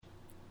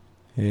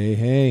Hey,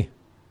 hey.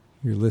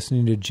 You're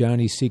listening to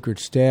Johnny's Secret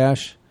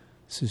Stash.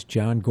 This is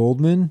John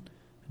Goldman, and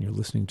you're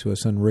listening to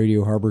us on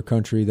Radio Harbor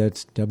Country.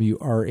 That's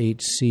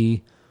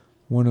WRHC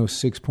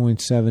 106.7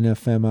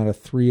 FM out of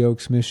Three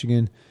Oaks,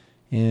 Michigan,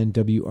 and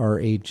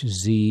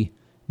WRHZ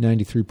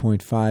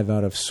 93.5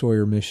 out of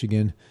Sawyer,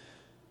 Michigan.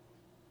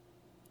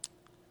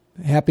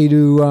 Happy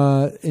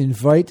to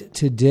invite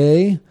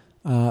today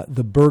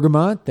the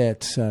Bergamot,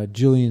 that's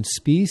Jillian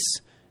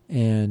Speece,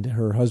 and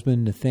her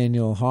husband,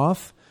 Nathaniel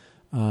Hoff.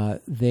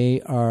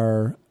 They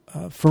are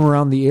from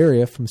around the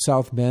area, from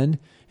South Bend,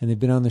 and they've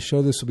been on the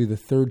show. This will be the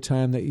third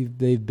time that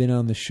they've been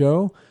on the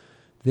show.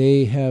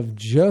 They have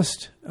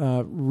just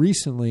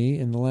recently,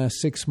 in the last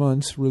 6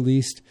 months,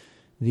 released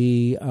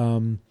the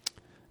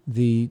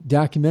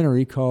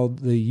documentary called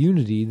The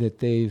Unity that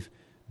they've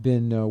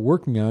been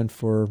working on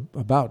for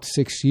about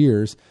 6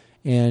 years.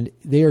 And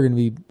they are going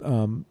to be,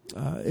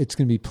 it's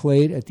going to be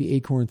played at the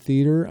Acorn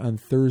Theater on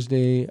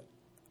Thursday,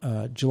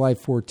 July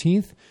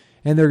 14th.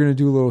 And they're going to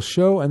do a little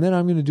show, and then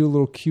I'm going to do a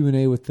little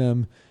Q&A with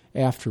them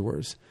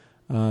afterwards.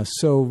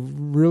 So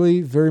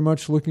really very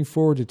much looking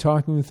forward to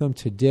talking with them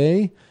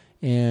today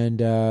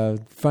and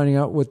finding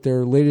out what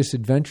their latest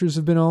adventures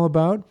have been all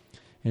about.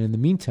 And in the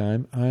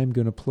meantime, I'm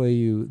going to play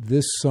you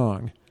this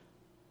song.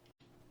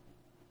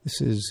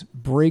 This is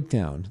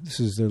Breakdown.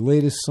 This is their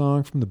latest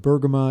song from the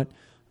Bergamot,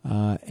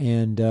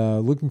 and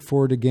looking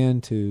forward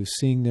again to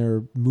seeing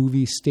their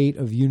movie State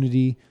of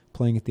Unity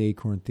playing at the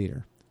Acorn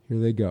Theater. Here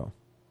they go.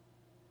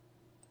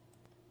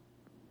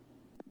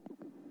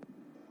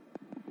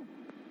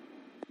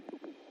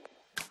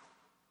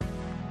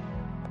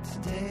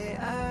 Today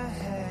I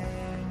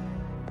had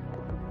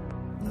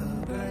a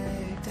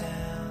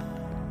breakdown,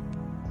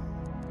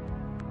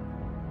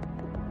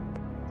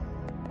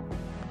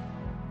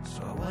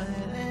 so I went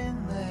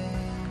and lay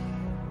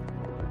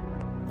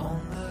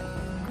on the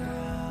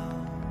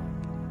ground.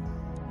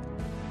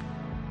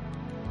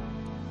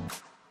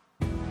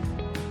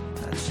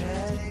 I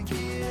tried to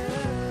get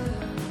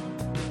up,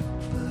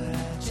 but I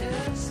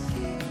just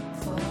keep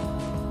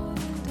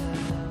falling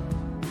down.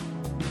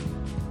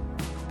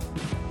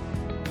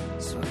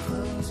 So I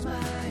closed my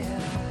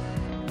eyes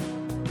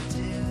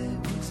till it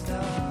was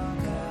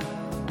dark out.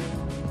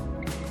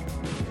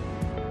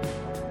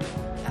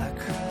 I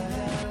cried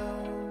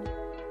out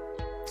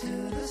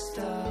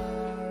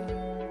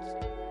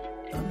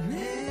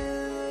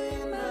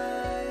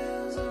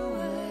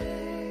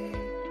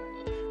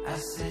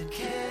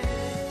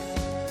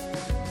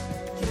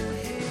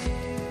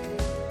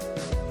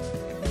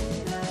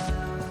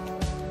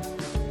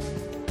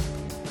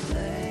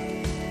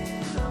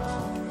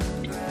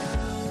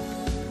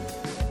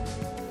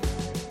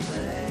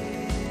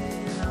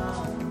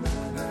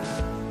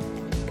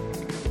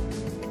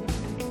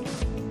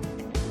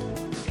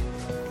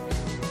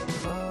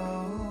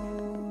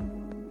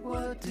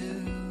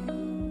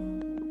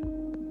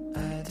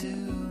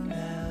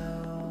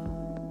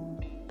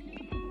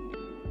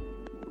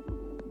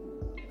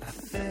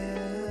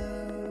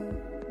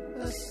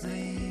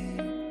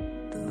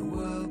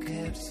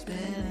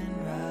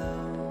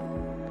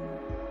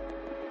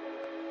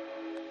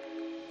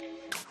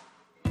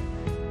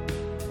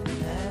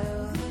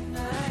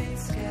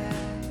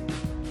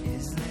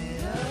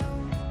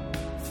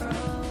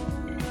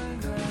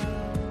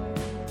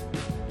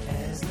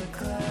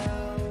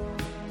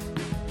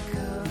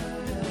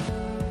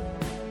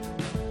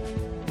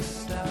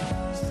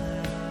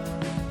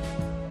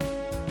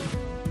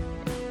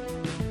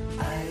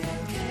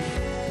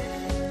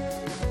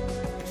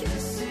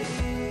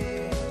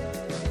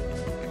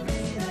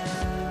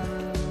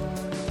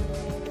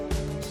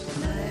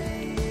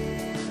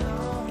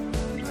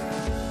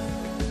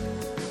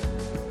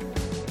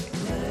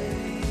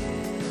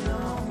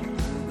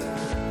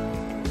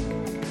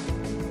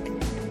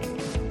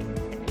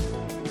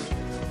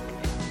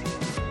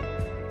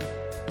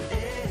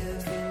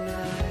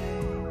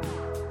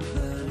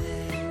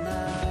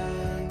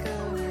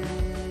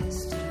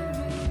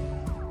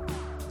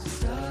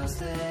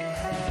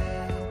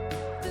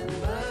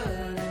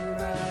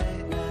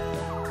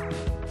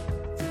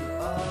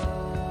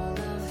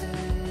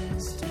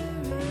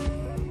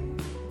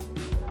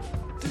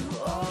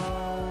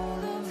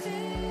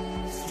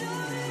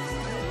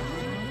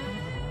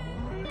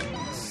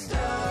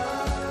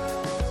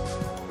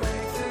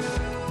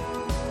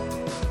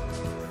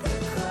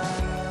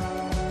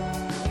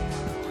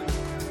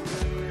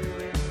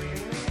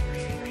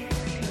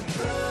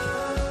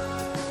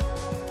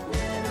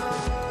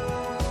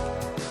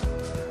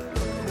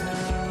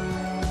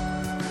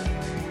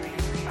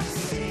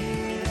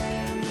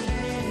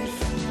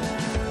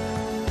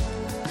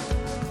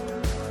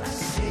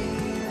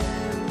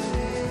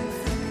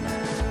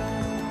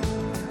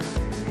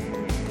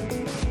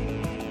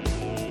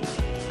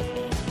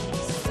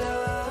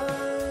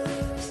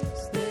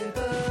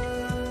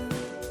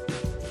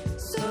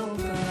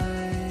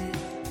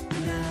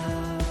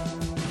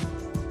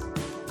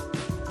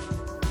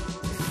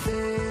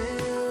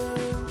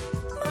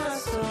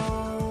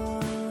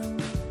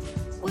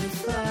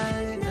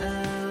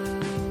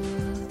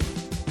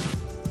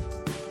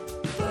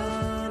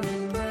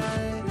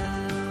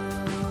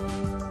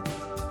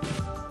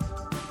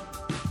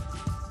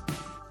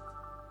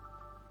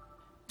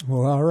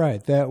Well, all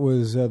right. That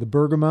was the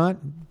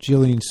Bergamot,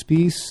 Jillian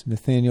Spiess,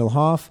 Nathaniel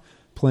Hoff,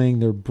 playing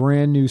their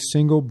brand new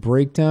single,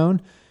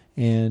 Breakdown.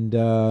 And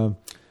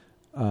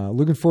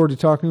looking forward to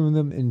talking with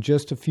them in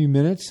just a few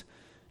minutes.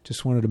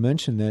 Just wanted to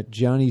mention that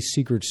Johnny's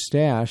Secret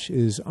Stash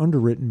is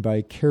underwritten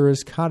by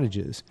Kara's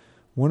Cottages,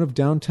 one of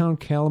downtown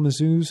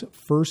Kalamazoo's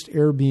first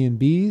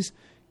Airbnbs.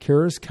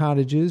 Kara's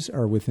Cottages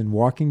are within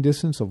walking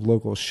distance of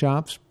local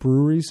shops,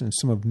 breweries, and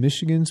some of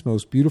Michigan's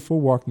most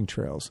beautiful walking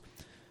trails.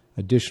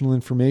 Additional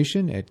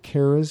information at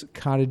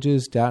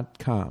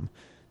karascottages.com.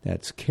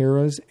 That's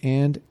Karas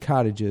and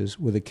Cottages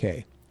with a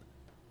K.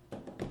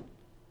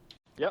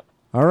 Yep.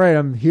 All right,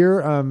 I'm here.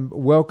 I'm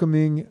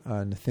welcoming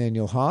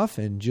Nathaniel Hoff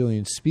and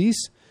Jillian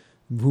Spiess,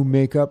 who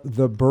make up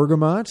the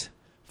Bergamot,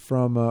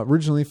 from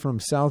originally from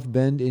South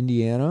Bend,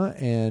 Indiana,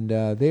 and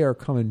they are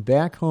coming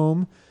back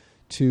home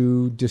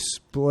to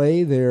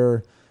display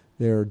their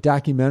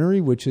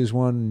documentary, which has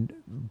won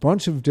a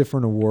bunch of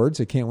different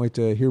awards. I can't wait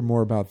to hear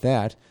more about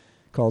that,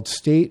 called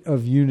State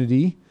of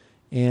Unity.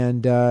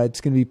 And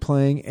it's going to be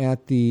playing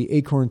at the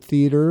Acorn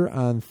Theater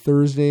on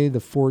Thursday the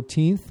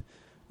 14th,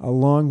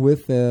 along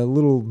with a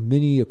little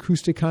mini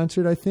acoustic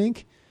concert, I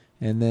think.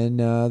 And then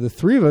the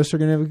three of us are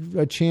going to have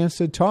a chance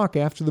to talk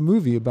after the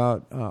movie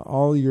about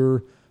all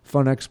your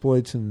fun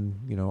exploits and,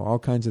 you know, all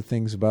kinds of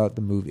things about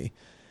the movie.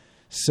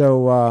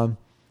 So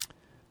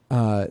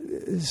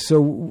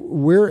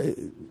where,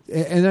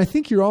 and I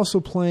think you're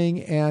also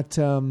playing at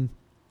the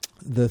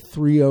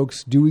Three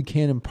Oaks Dewey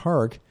Cannon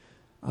Park,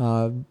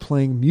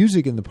 playing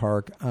music in the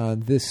park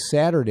this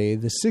Saturday,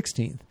 the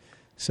 16th.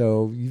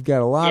 So you've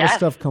got a lot of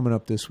stuff coming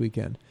up this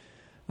weekend.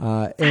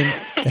 And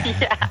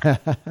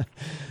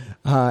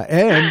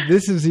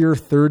this is your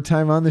third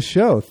time on the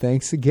show.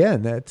 Thanks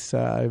again. That's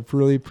I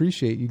really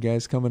appreciate you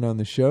guys coming on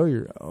the show.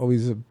 You're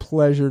always a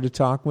pleasure to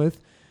talk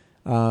with.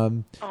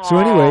 So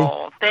anyway,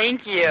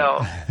 thank you.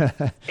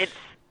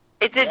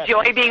 It's a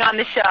joy being on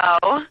the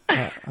show.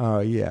 Oh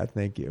yeah,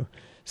 thank you.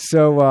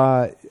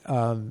 So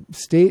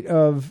State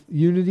of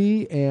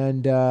Unity,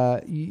 and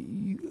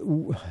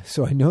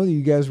so I know that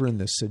you guys were in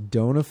the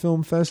Sedona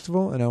Film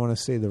Festival, and I want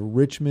to say the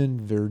Richmond,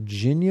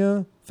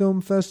 Virginia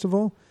Film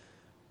Festival.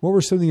 What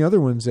were some of the other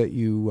ones that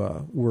you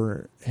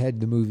had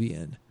the movie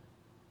in?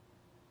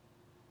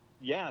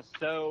 Yeah,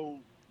 so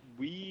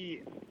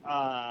we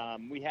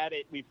had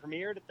it. We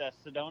premiered at the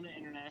Sedona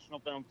International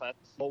Film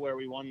Festival, where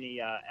we won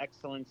the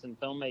Excellence in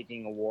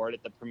Filmmaking Award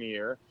at the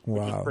premiere,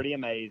 which was pretty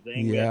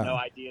amazing. Yeah. We had no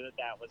idea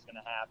that was going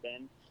to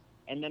happen.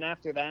 And then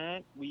after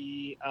that,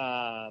 we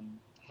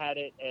had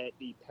it at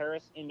the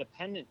Paris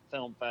Independent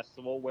Film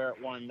Festival, where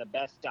it won the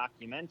Best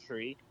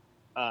Documentary.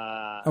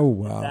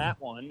 That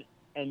one.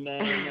 And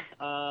then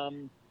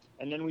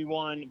we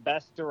won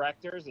Best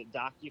Directors at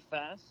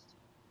DocuFest.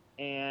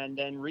 And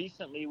then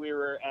recently we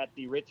were at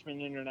the Richmond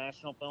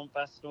International Film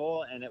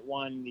Festival, and it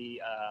won the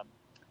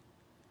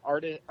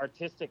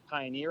Artistic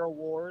Pioneer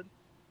Award.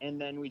 And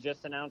then we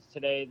just announced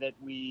today that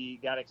we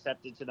got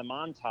accepted to the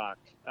Montauk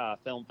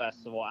Film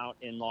Festival out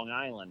in Long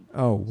Island.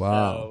 Oh,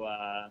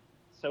 wow.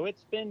 So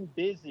it's been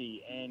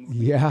busy. And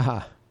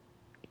yeah.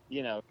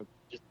 You know,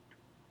 just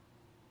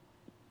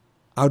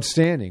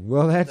outstanding.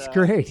 Well, that's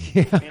great.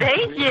 Yeah.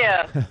 Thank you.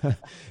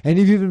 And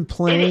have you been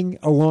playing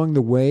along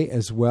the way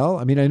as well?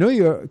 I mean, I know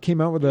you came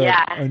out with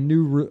a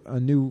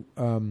new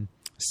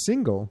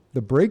single,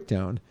 The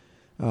Breakdown.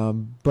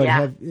 But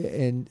have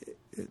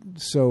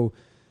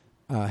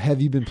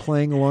you been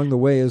playing along the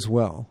way as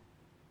well?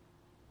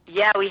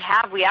 Yeah, we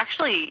have. We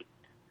actually,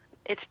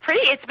 it's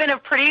been a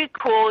pretty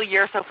cool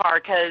year so far,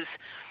 because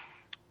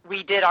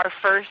we did our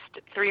first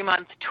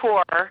 3-month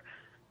tour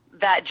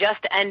that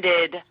just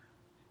ended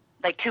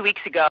like 2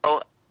 weeks ago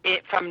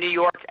from New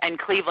York and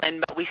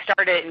Cleveland, but we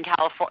started in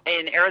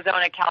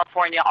Arizona,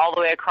 California, all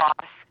the way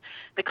across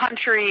the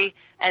country,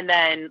 and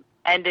then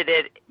ended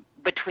it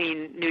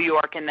between New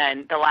York, and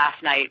then the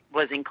last night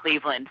was in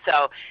Cleveland.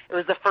 So it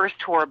was the first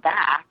tour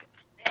back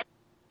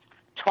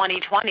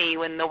 2020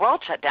 when the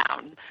world shut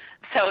down.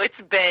 So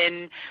it's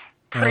been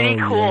pretty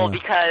cool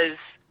because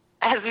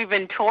as we've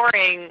been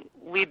touring,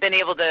 we've been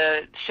able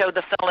to show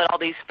the film at all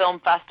these film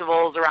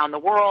festivals around the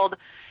world,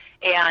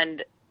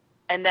 and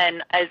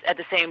then at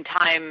the same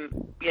time,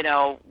 you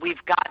know, we've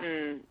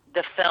gotten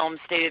the film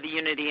State of the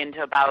Unity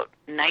into about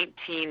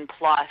 19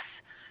 plus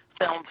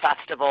film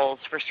festivals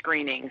for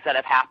screenings that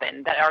have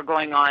happened, that are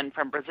going on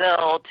from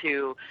Brazil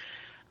to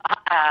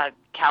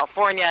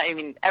California, I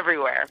mean,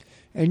 everywhere.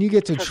 And you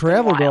get to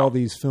travel to all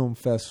these film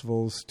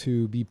festivals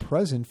to be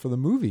present for the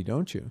movie,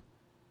 don't you?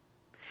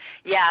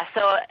 Yeah,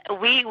 so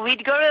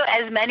we'd go to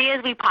as many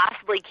as we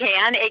possibly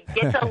can. It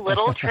gets a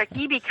little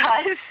tricky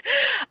because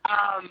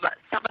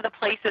some of the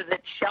places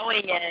it's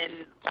showing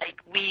in,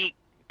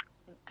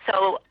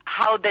 so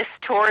how this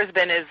tour has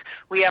been is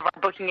we have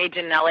our booking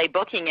agent in LA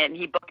booking it, and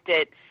he booked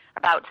it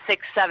about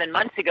 6-7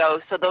 months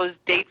ago, so those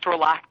dates were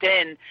locked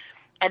in.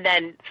 And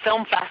then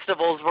film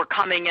festivals were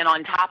coming in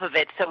on top of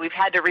it, so we've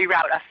had to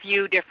reroute a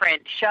few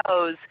different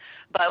shows.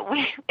 But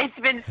it's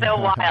been so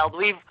wild.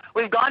 We've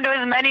gone to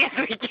as many as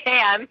we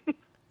can.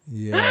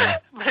 Yeah.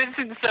 But it's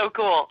been so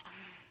cool.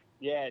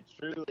 Yeah,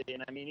 truly.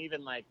 And I mean,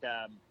 even like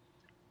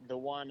the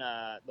one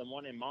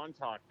in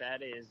Montauk,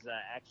 that is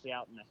actually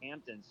out in the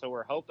Hamptons. So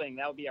we're hoping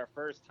that'll be our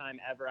first time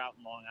ever out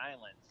in Long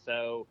Island.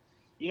 So,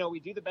 we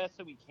do the best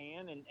that we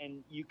can,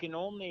 and you can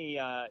only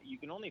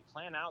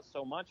plan out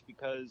so much,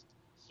 because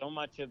so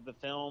much of the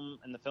film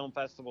and the film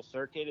festival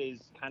circuit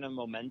is kind of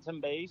momentum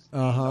based.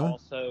 And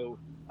also,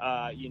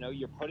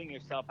 you're putting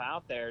yourself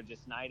out there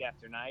just night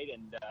after night,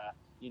 and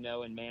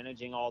and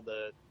managing all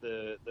the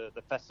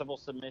festival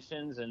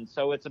submissions. And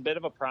so it's a bit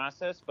of a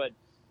process, but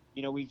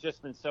we've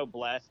just been so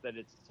blessed that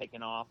it's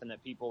taken off and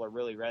that people are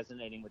really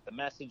resonating with the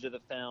message of the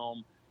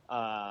film,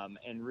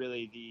 and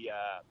really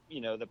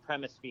the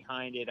premise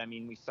behind it. I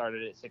mean, we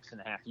started it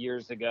 6.5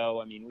 years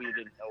ago. I mean, we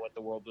didn't know what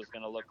the world was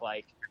going to look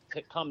like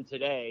to come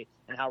today,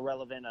 and how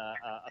relevant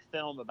a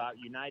film about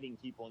uniting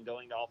people and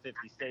going to all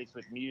 50 states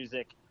with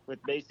music,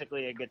 with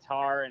basically a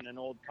guitar and an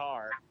old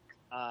car.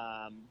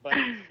 But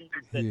it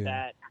seems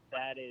that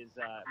is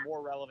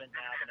more relevant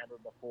now than ever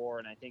before,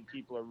 and I think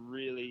people are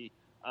really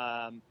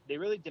they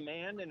really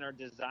demand and are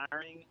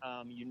desiring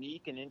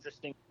unique and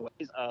interesting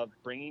ways of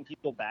bringing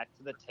people back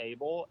to the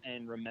table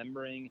and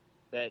remembering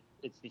that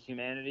it's the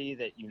humanity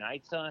that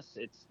unites us.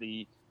 It's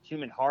the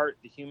human heart,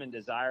 the human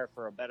desire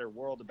for a better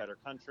world, a better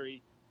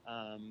country.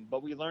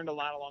 But we learned a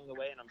lot along the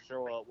way, and I'm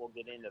sure we'll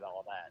get into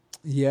all that.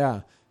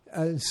 Yeah.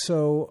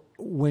 So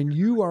when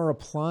you are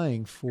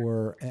applying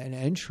for an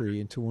entry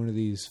into one of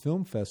these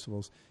film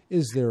festivals,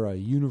 is there a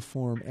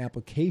uniform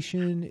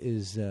application?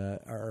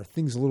 Are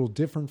things a little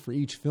different for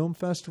each film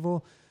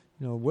festival?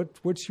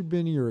 What's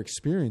been your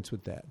experience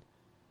with that?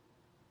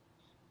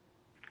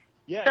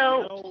 Yeah.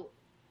 So,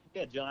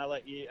 John, I'll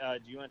let you.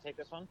 Do you want to take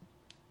this one?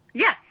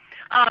 Yeah.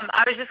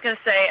 I was just going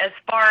to say, as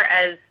far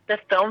as the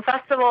film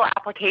festival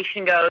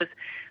application goes,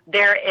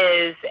 there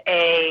is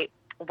a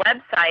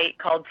website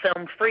called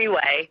Film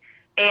Freeway,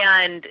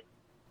 and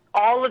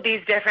all of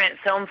these different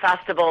film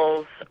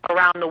festivals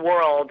around the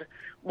world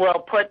will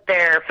put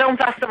their film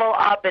festival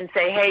up and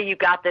say, hey, you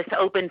got this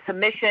open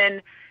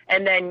submission,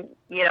 and then,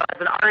 as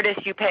an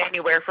artist, you pay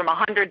anywhere from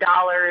 $100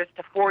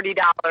 to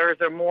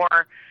 $40 or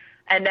more,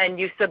 and then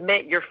you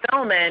submit your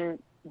film in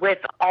with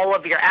all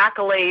of your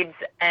accolades,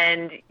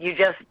 and you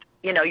just,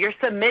 you're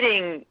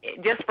submitting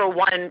just for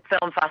one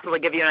film festival. To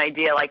give you an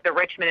idea, like the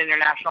Richmond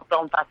International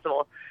Film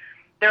Festival,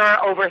 there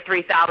are over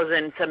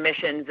 3,000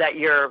 submissions that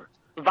you're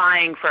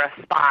vying for a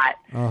spot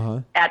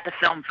at the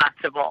film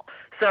festival.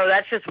 So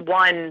that's just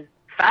one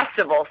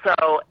festival.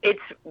 So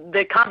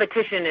the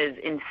competition is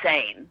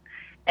insane.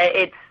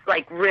 It's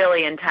like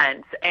really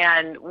intense,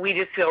 and we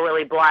just feel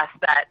really blessed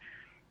that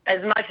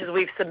as much as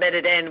we've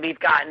submitted in, we've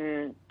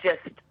gotten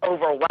just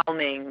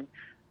overwhelming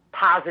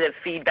positive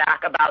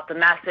feedback about the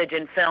message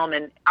and film.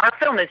 And our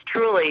film is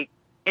truly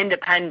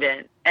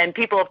independent, and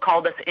people have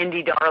called us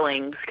indie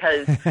darlings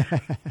because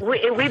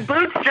we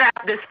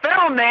bootstrapped this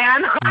film,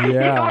 man.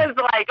 Yeah. It was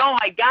like, oh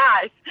my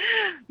gosh,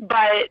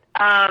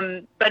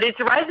 but it's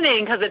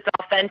resonating because it's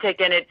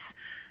authentic, and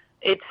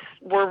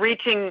we're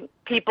reaching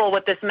people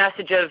with this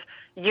message of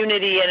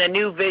unity and a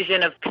new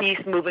vision of peace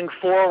moving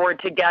forward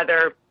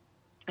together,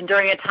 and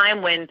during a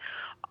time when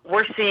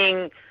we're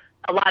seeing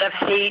a lot of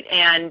hate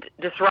and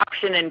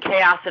disruption and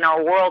chaos in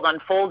our world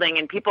unfolding,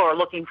 and people are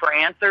looking for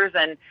answers,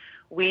 and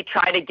we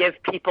try to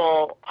give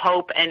people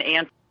hope and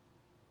answers.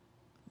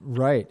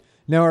 Right.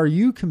 Now, are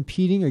you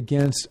competing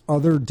against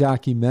other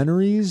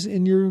documentaries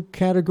in your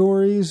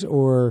categories,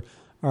 or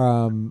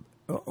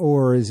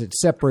is it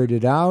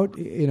separated out?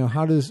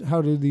 How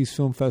do these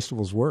film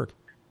festivals work?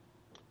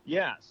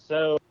 Yeah,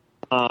 so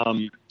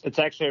it's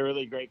actually a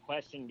really great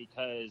question,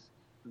 because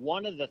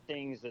one of the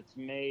things that's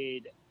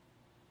made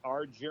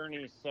our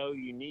journey so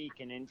unique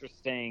and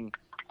interesting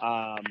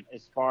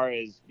as far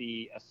as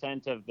the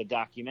ascent of the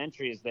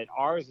documentary is that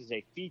ours is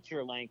a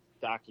feature-length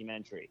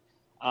documentary,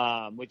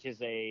 which is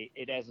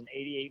it has an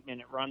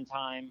 88-minute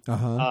runtime.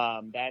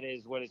 That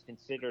is what is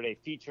considered a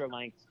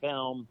feature-length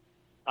film.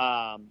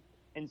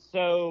 And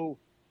so,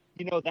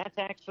 that's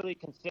actually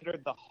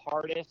considered the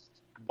hardest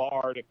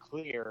bar to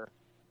clear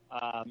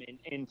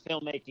in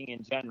filmmaking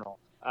in general.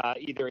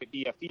 Either it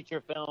be a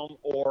feature film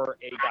or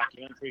a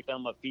documentary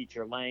film of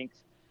feature length.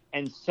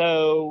 And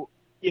so,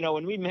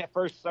 when we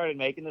first started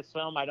making this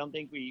film, I don't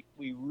think we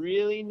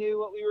really knew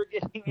what we were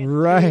getting into.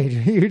 Right.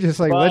 You're just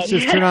like, let's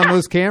just turn on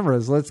those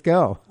cameras. Let's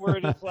go. We're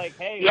just like,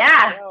 hey,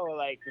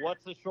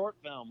 what's a short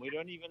film? We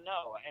don't even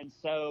know. And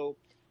so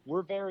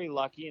we're very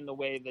lucky in the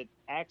way that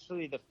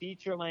actually the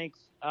feature-length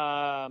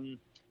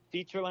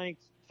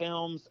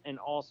films and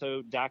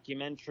also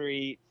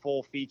documentary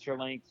full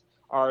feature-length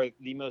are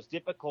the most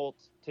difficult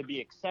to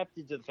be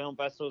accepted to the film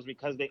festivals,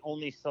 because they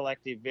only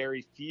select a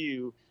very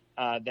few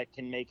that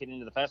can make it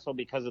into the festival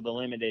because of the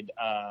limited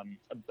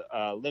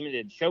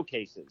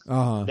showcases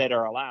that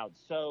are allowed.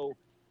 So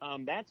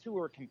that's who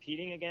we're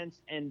competing against.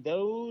 And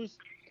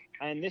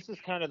this is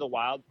kind of the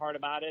wild part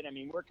about it. I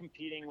mean, we're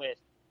competing with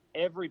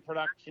every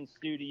production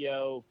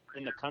studio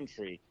in the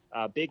country,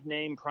 big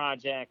name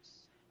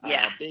projects,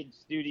 big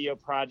studio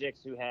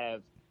projects who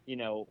have,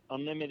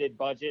 unlimited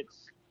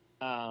budgets.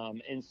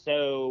 And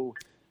so,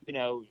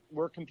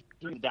 we're competing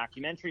in the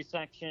documentary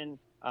section.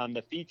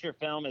 The feature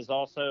film is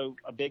also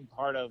a big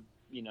part of,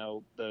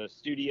 the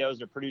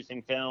studios are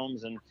producing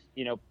films, and,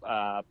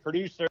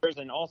 producers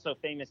and also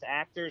famous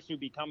actors who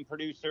become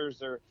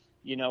producers or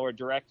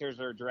directors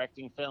or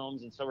directing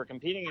films. And so we're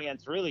competing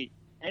against really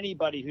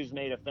anybody who's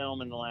made a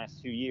film in the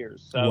last 2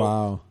 years. So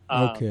wow.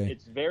 Okay.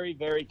 it's very,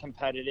 very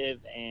competitive,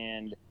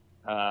 and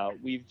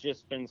we've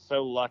just been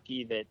so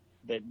lucky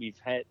that we've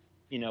had,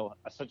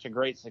 such a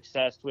great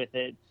success with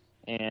it.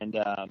 And,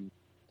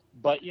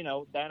 but,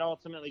 that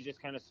ultimately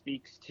just kind of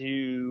speaks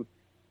to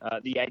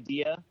the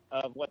idea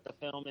of what the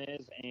film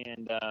is,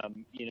 and,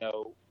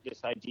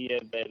 this idea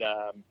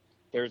that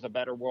there's a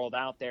better world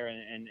out there.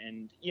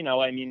 And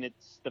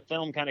it's the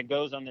film kind of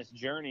goes on this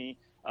journey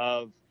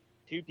of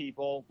two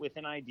people with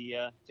an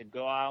idea to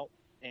go out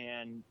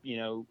and,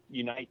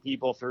 unite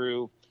people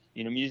through,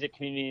 music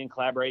community and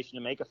collaboration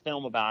to make a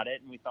film about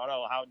it. And we thought,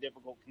 oh, how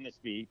difficult can this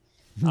be?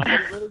 But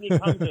it really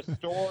becomes a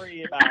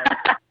story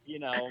about,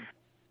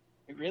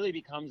 it really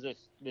becomes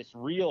this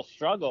real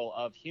struggle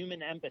of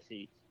human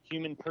empathy,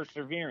 human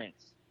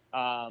perseverance,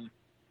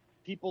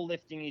 people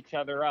lifting each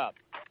other up,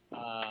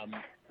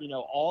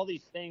 all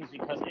these things,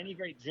 because any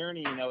great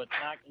journey,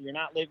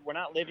 we're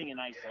not living in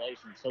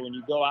isolation. So when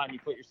you go out and you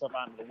put yourself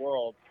out into the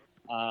world,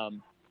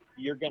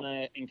 you're going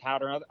to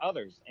encounter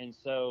others. And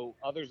so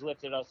others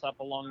lifted us up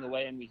along the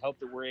way, and we hope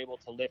that we're able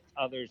to lift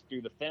others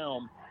through the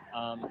film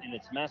and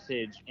its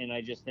message. And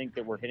I just think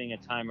that we're hitting a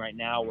time right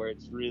now where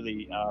it's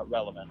really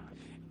relevant.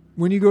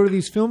 When you go to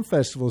these film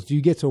festivals, do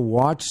you get to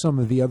watch some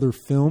of the other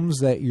films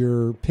that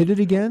you're pitted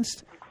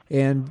against?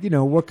 And,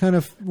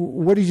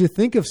 what did you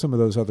think of some of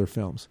those other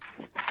films?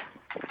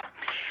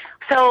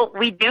 So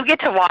we do get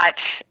to watch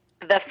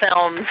the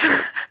films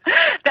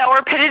that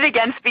we're pitted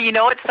against, but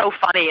what's so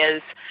funny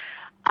is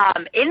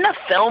in the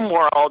film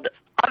world,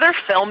 other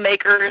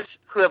filmmakers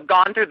who have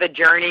gone through the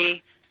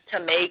journey to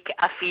make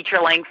a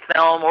feature-length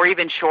film or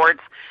even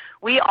shorts,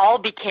 we all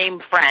became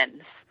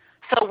friends.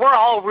 So we're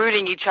all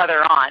rooting each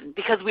other on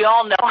because we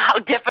all know how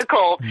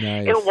difficult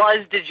it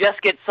was to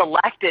just get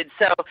selected.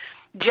 So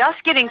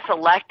just getting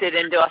selected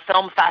into a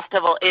film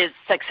festival is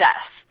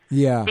success.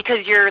 Yeah.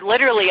 Because you're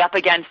literally up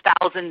against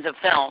thousands of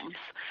films.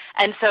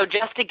 And so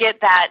just to get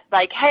that,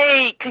 like,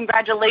 hey,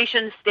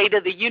 congratulations, State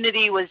of the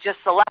Unity was just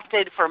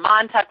selected for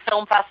Montauk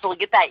Film Festival,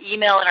 get that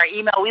email in our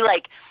email. We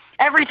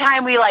every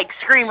time we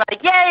scream, we're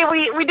like, yay,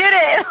 we did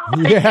it.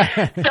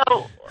 Yeah.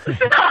 So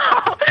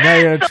now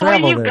you gotta so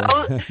when travel you there.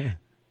 go,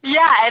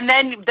 yeah, and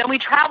then we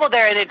travel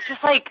there, and it's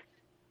just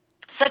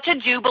such a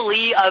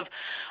jubilee of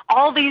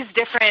all these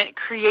different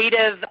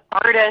creative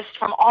artists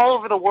from all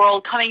over the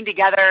world coming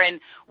together, and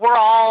we're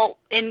all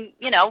in,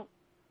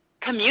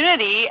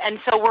 community, and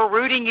so we're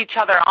rooting each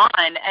other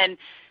on. And,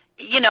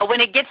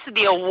 when it gets to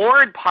the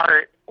award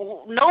part,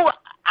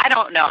 I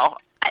don't know.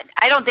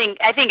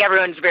 I think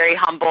everyone's very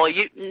humble.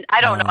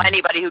 I don't know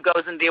anybody who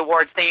goes into the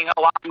awards thinking,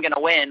 oh, well, I'm going to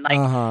win.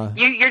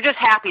 You're just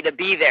happy to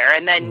be there.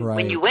 And then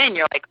when you win,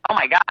 you're like, oh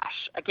my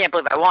gosh, I can't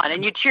believe I won.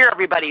 And you cheer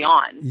everybody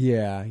on.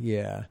 Yeah.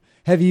 Yeah.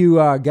 Have you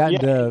gotten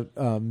to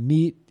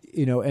meet,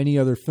 any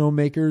other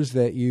filmmakers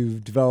that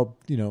you've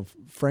developed,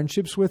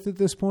 friendships with at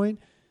this point?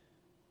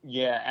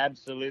 Yeah,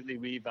 absolutely.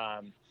 We've,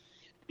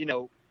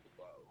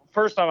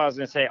 first off, I was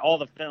going to say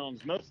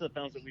most of the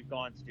films that we've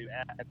gone to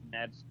have been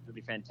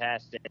absolutely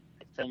fantastic.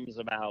 Films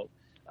about,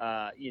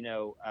 there's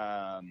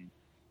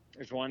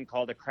one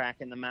called A Crack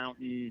in the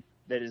Mountain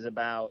that is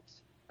about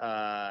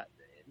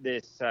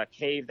this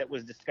cave that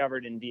was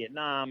discovered in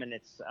Vietnam, and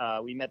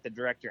we met the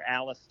director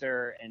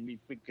Alistair, and we've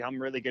become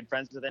really good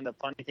friends with him. The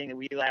funny thing that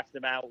we laughed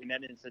about, we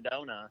met in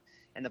Sedona,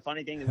 and the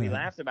funny thing that we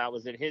laughed about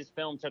was that his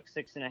film took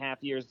 6.5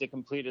 years to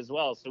complete as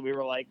well. So we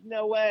were like,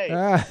 no way,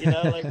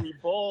 we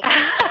both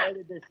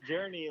started this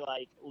journey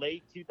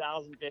late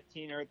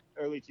 2015 or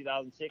early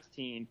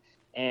 2016.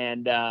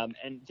 And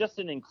just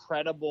an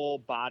incredible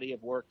body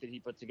of work that he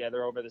put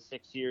together over the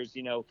 6 years.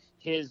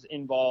 His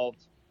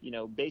involved,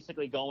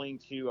 basically going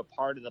to a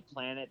part of the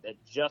planet that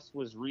just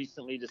was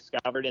recently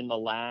discovered in the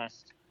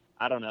last,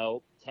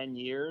 10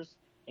 years.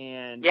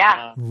 And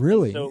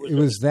really, so it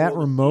was that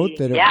remote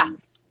that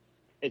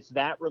it's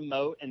that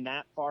remote and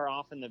that far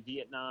off in the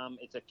Vietnam.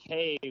 It's a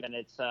cave, and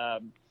it's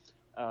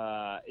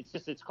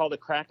called A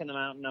Crack in the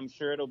Mountain. I'm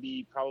sure it'll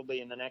be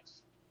probably in the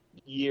next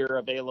year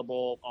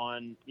available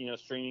on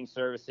streaming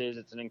services.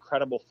 It's an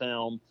incredible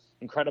film,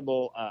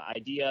 incredible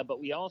idea. But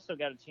we also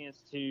got a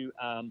chance to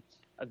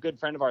a good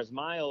friend of ours,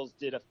 Miles,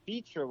 did a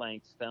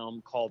feature-length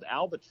film called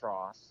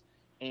Albatross,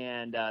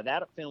 and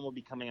that film will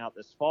be coming out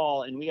this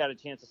fall. And we got a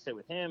chance to sit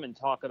with him and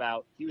talk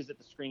about. He was at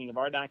the screening of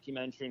our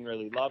documentary and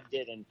really loved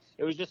it, and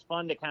it was just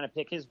fun to kind of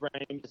pick his brain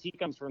because he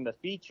comes from the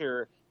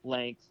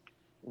feature-length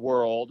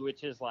world,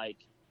 which is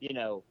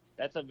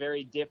that's a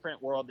very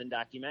different world than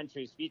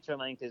documentaries. Feature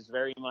length is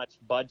very much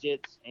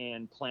budgets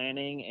and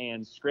planning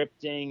and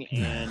scripting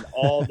and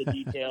all the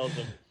details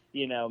of,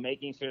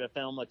 making sure the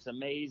film looks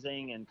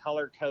amazing and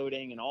color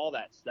coding and all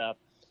that stuff.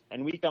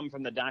 And we come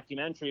from the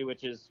documentary,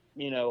 which is,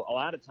 a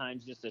lot of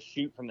times just a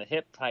shoot from the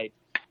hip type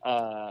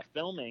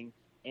filming.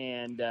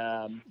 And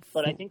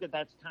but I think that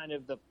that's kind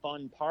of the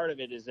fun part of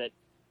it, is that,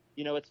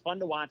 you know, it's fun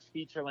to watch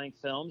feature-length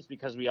films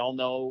because we all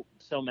know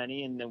so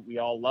many and that we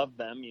all love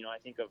them. You know, I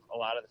think of a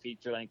lot of the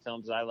feature-length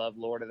films. I love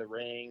Lord of the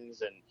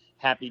Rings and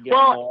Happy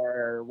Gilmore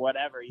or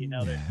whatever. You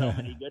know, there's so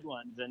many good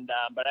ones. And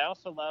but I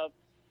also love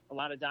a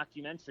lot of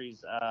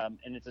documentaries,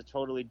 and it's a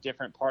totally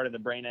different part of the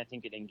brain. I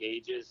think it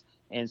engages.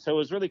 And so it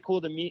was really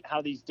cool to meet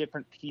how these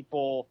different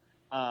people,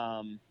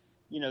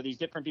 you know, these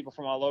different people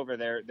from all over,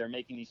 they're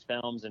making these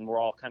films, and we're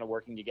all kind of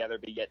working together,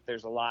 but yet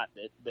there's a lot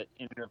that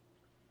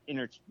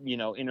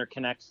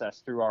interconnects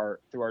us through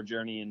our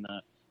journey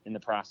in the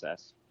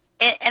process.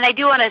 And I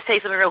do want to say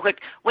something real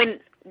quick. When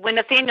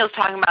Nathaniel's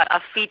talking about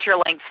a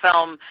feature-length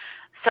film,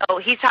 so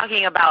he's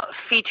talking about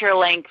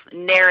feature-length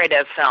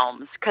narrative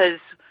films, because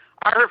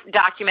our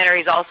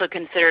documentary is also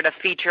considered a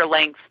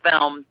feature-length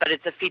film, but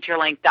it's a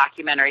feature-length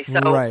documentary. So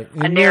right.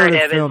 a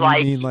narrative film, is like...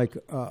 You mean like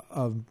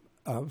a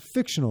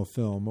fictional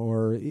film,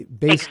 or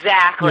based...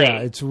 Exactly.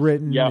 Yeah, it's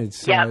written,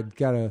 it's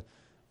got a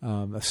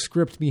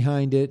script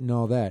behind it and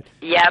all that.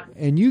 Yep.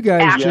 And you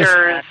guys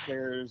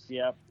Actors,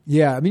 yep.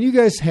 Yeah, I mean, you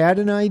guys had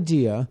an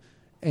idea,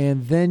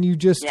 and then you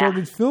just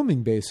started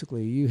filming,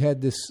 basically. You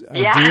had this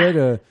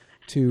idea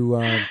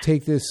to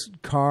take this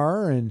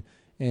car and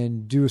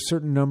do a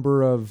certain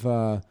number of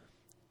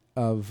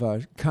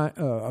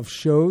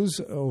shows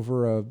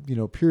over a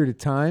period of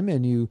time,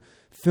 and you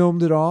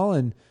filmed it all.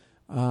 And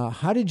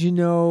how did you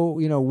know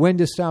when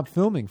to stop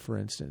filming, for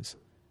instance?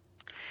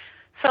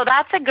 So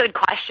that's a good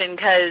question,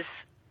 because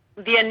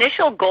the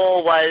initial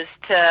goal was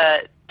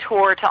to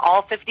tour to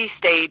all 50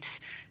 states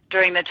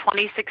during the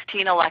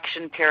 2016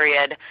 election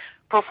period,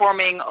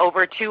 performing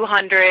over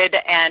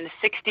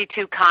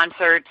 262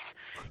 concerts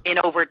in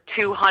over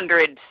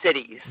 200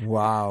 cities.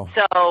 Wow.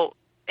 So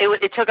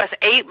it took us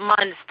 8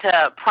 months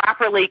to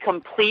properly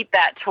complete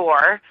that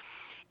tour,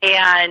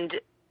 and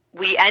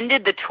we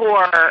ended the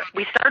tour.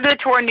 We started the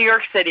tour in New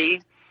York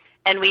City,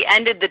 and we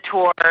ended the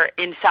tour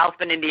in South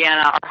Bend,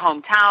 Indiana, our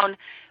hometown,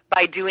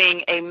 by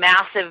doing a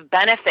massive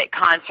benefit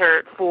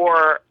concert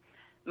for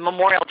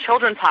Memorial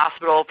Children's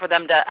Hospital for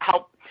them to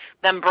help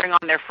them bring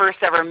on their first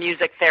ever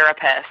music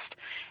therapist.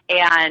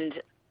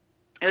 And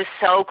it was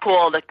so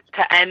cool to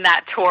end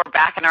that tour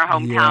back in our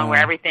hometown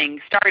where everything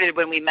started,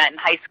 when we met in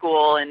high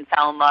school and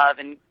fell in love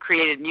and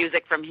created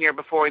music from here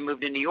before we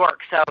moved to New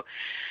York. So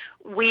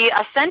we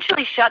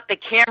essentially shut the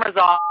cameras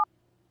off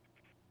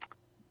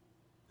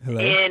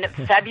in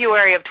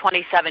February of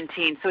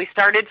 2017. So we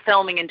started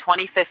filming in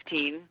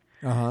 2015.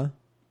 Uh-huh.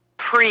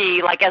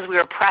 As we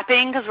were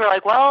prepping, because we're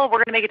like, well, we're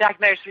going to make a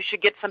documentary, so we should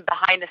get some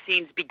behind the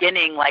scenes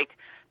beginning,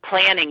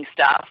 planning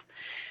stuff.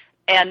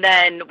 And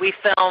then we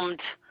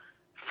filmed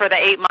for the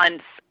 8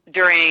 months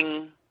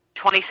during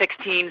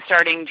 2016,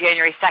 starting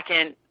January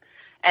 2nd,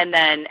 and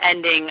then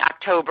ending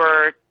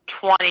October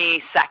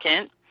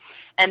 22nd.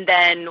 And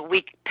then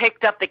we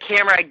picked up the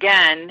camera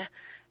again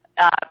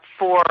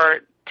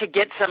to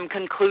get some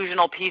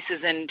conclusional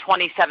pieces in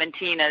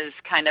 2017 as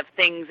kind of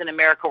things in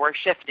America were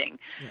shifting.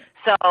 Yeah.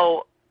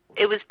 So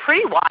it was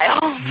pretty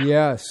wild.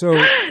 Yeah. So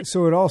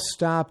it all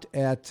stopped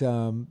at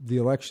the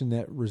election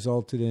that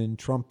resulted in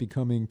Trump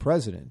becoming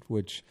president,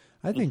 which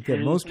I think that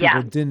most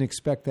people didn't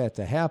expect that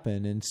to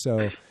happen. And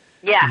so,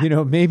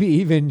 maybe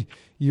even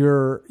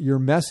your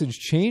message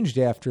changed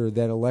after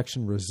that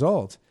election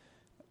result.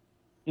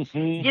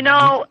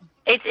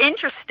 It's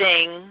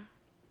interesting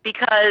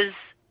because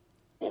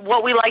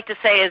what we like to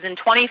say is in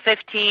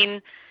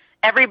 2015,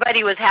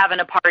 everybody was having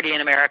a party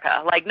in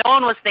America. No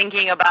one was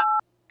thinking about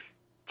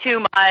too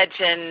much,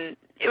 and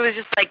it was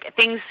just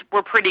things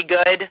were pretty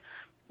good.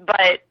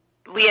 But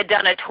we had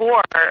done a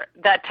tour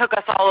that took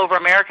us all over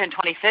America in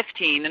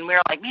 2015, and we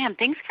were like, man,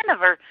 things kind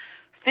of are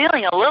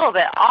feeling a little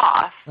bit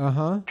off.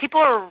 Uh-huh.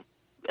 People are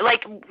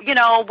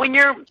when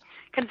you're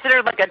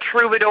considered a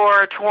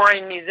troubadour,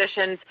 touring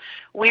musicians,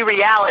 we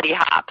reality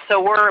hop. So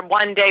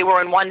one day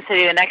we're in one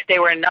city, the next day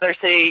we're in another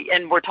city,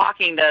 and we're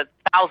talking to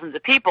thousands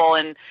of people,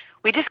 and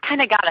we just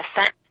kind of got a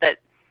sense that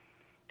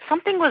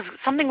something was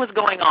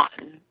going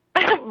on.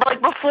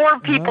 Before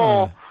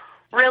people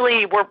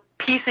really were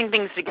piecing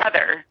things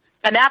together.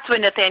 And that's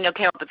when Nathaniel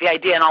came up with the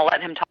idea, and I'll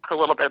let him talk a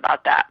little bit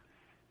about that.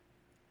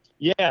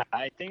 Yeah,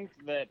 I think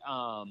that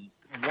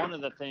one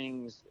of the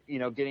things,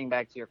 getting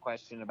back to your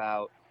question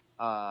about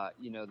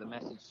the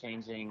message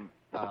changing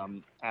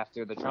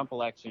after the Trump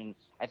election,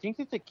 I think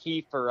that the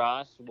key for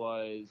us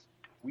was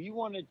we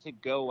wanted to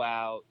go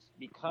out,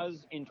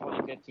 because in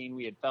 2015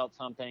 we had felt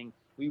something,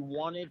 we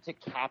wanted to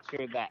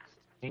capture that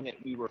thing that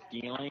we were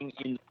feeling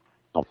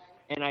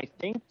and I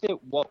think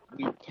that what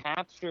we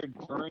captured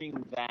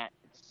during that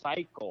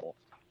cycle,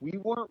 we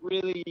weren't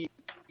really,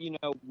 we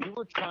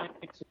were trying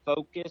to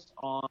focus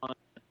on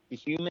the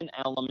human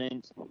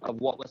element of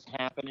what was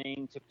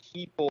happening to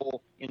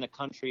people in the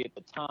country at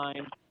the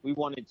time. We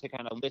wanted to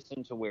kind of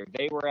listen to where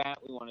they were at.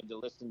 We wanted to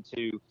listen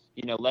to,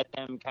 let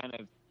them kind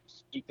of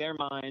speak their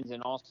minds,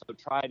 and also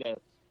try to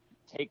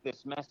take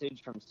this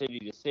message from city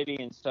to city.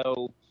 And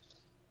so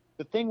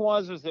the thing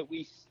was that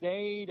we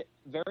stayed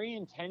very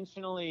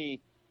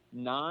intentionally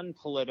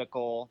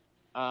non-political,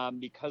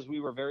 because we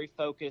were very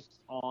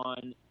focused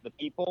on the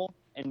people,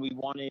 and we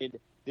wanted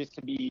this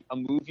to be a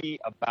movie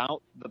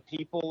about the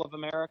people of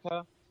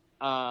America,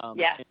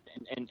 Yeah.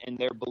 and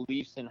their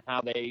beliefs and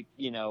how they,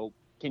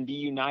 can be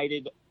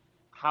united,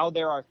 how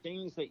there are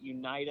things that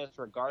unite us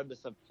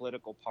regardless of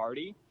political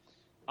party.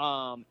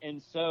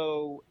 And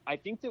so I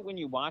think that when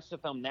you watch the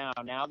film now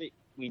that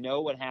we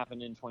know what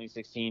happened in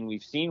 2016,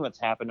 we've seen what's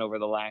happened over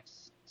the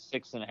last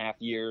 6.5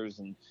 years,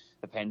 and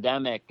the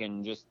pandemic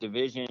and just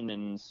division,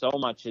 and so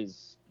much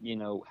has,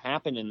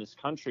 happened in this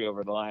country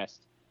over the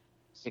last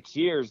 6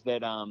 years,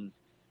 that,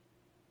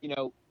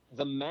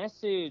 the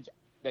message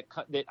that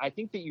I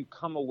think that you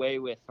come away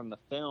with from the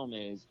film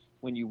is,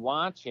 when you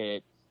watch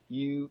it,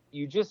 you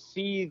just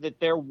see that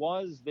there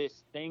was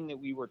this thing that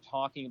we were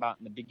talking about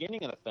in the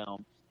beginning of the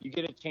film. You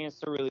get a chance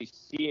to really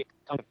see it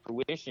come to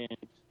fruition.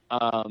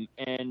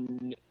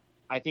 And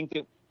I think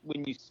that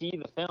when you see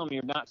the film,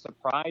 you're not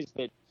surprised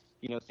that,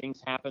 things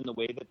happen the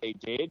way that they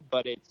did,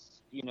 but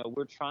it's,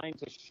 we're trying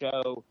to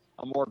show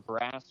a more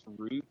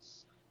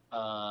grassroots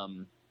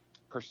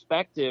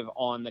perspective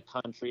on the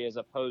country, as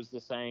opposed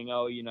to saying,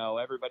 oh,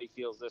 everybody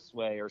feels this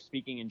way, or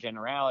speaking in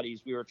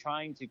generalities. We were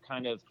trying to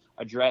kind of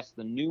address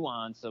the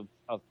nuance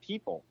of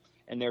people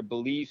and their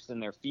beliefs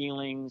and their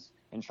feelings,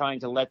 and trying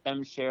to let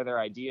them share their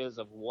ideas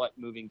of what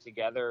moving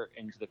together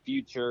into the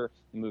future,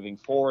 moving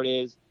forward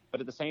is.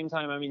 But at the same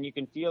time, I mean, you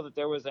can feel that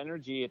there was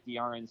energy at the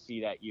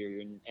RNC that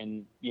year,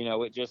 and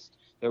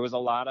there was a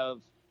lot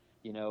of,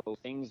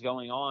 things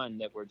going on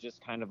that were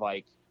just kind of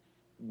like,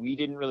 we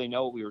didn't really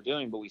know what we were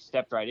doing, but we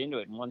stepped right into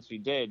it. And once we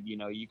did,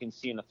 you can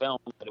see in the film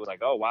that it was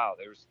like, oh, wow,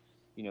 there's,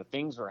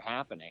 things were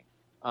happening.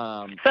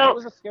 So it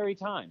was a scary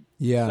time.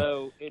 Yeah.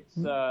 So it's,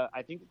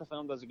 I think that the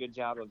film does a good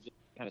job of just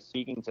kind of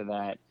speaking to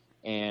that.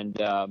 And,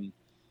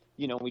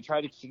 we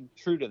try to keep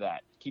true to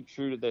that, keep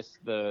true to this,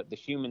 the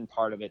human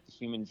part of it, the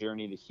human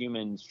journey, the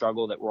human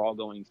struggle that we're all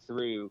going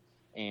through.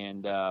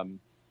 And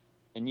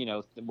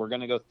we're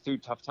going to go through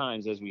tough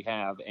times as we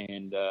have.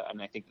 And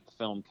I think that the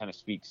film kind of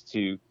speaks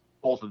to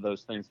both of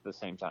those things at the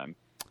same time.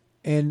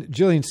 And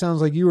Jillian,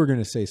 sounds like you were going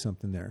to say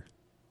something there.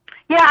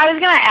 Yeah, I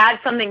was going to add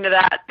something to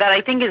that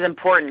I think is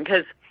important,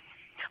 because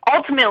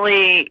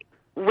ultimately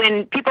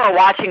when people are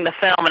watching the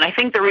film, and I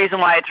think the reason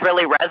why it's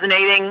really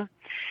resonating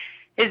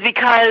is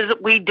because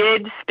we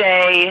did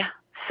stay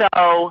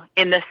so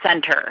in the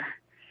center.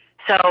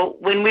 So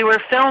when we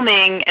were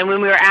filming and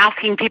when we were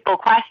asking people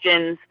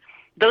questions,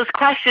 those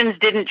questions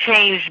didn't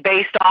change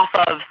based off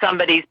of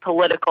somebody's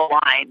political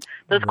line.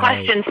 Those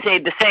questions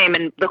stayed the same.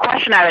 And the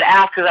question I would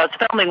ask as I was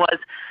filming was,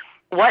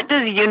 what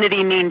does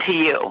unity mean to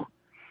you?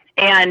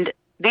 And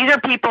these are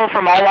people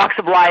from all walks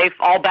of life,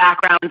 all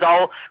backgrounds,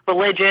 all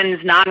religions,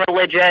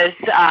 non-religious,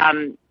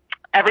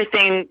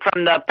 everything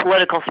from the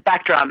political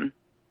spectrum.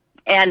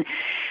 And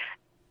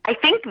I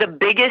think the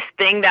biggest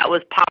thing that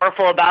was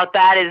powerful about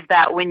that is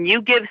that when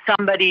you give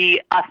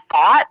somebody a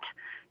thought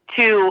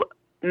to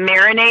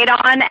marinate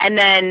on, and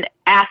then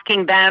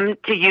asking them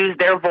to use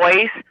their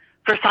voice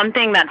for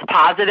something that's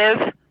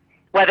positive,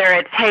 whether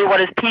it's, hey, what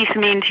does peace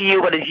mean to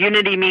you? What does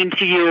unity mean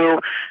to you?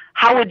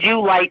 How would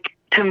you like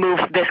to move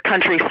this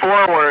country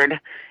forward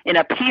in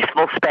a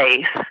peaceful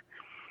space?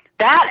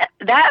 That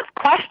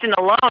question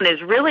alone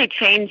is really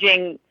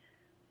changing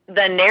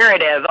the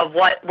narrative of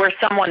where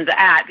someone's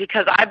at,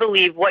 because I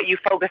believe what you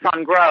focus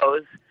on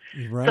grows.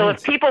 Right. So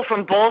if people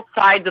from both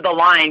sides of the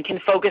line can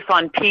focus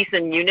on peace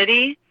and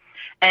unity,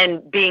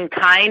 and being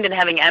kind and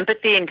having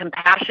empathy and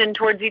compassion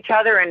towards each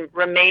other, and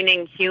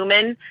remaining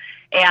human,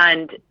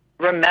 and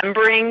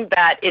remembering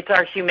that it's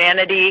our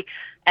humanity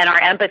and our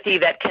empathy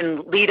that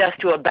can lead us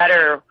to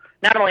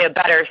not only a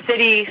better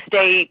city,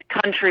 state,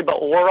 country,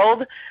 but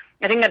world.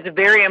 I think that's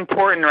very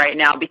important right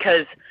now,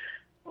 because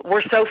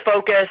we're so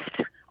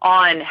focused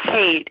on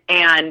hate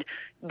and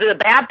the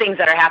bad things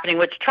that are happening,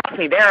 which, trust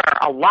me, there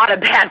are a lot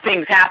of bad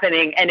things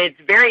happening, and it's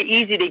very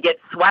easy to get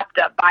swept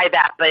up by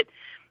that. But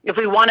if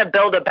we want to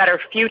build a better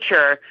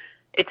future,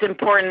 it's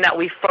important that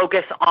we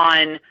focus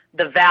on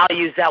the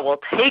values that will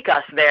take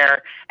us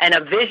there, and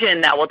a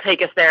vision that will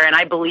take us there. And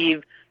I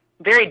believe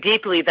very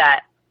deeply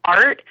that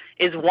art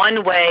is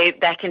one way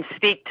that can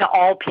speak to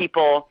all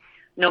people,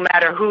 no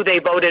matter who they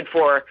voted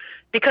for.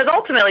 Because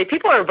ultimately,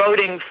 people are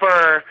voting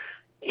for,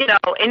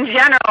 in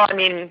general, I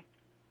mean,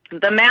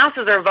 the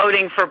masses are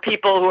voting for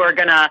people who are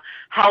going to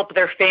help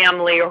their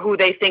family, or who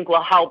they think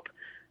will help,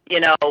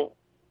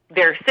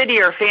 their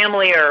city or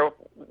family or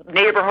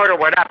neighborhood or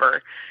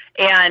whatever.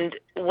 And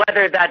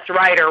whether that's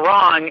right or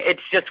wrong,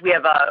 it's just we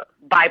have a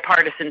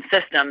bipartisan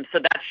system, so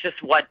that's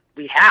just what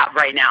we have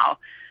right now.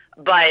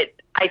 But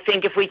I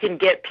think if we can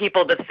get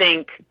people to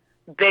think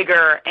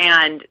bigger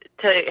and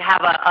to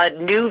have a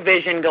new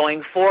vision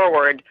going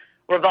forward,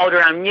 revolved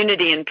around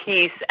unity and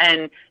peace,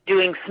 and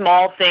doing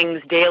small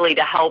things daily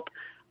to help,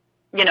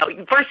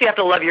 first you have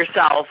to love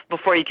yourself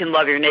before you can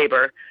love your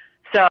neighbor.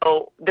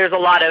 So there's a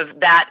lot of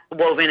that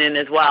woven in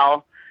as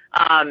well.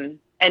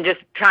 And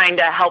just trying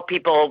to help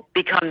people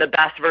become the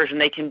best version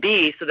they can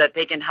be, so that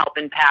they can help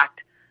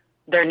impact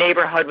their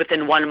neighborhood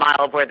within 1 mile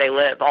of where they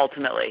live,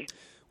 ultimately.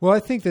 Well, I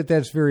think that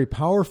that's very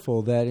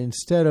powerful. That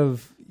instead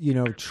of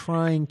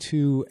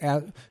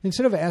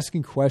instead of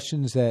asking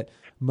questions that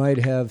might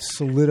have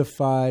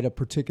solidified a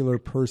particular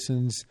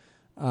person's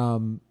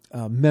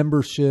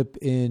membership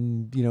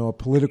in a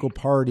political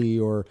party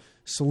or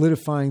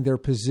solidifying their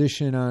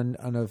position on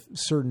a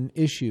certain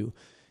issue,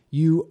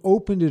 you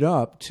opened it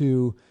up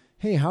to,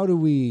 hey, how do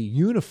we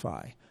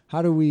unify?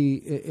 How do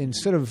we,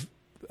 instead of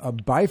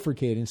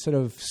bifurcate, instead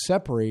of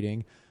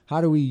separating,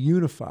 how do we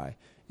unify?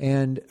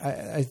 And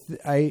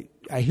I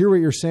hear what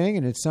you're saying,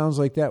 and it sounds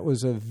like that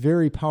was a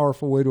very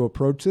powerful way to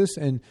approach this,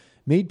 and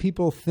made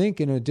people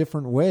think in a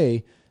different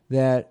way.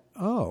 That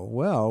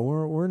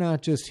we're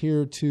not just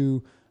here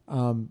to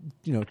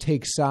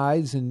take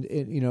sides, and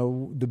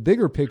the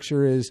bigger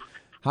picture is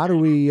how do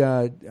we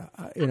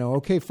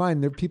okay,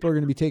 fine, people are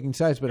going to be taking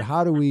sides, but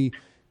how do we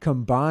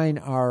combine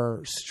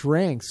our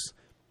strengths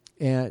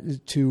and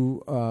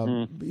to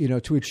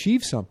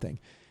achieve something?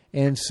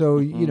 And so,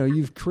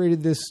 you've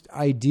created this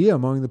idea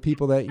among the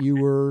people that you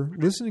were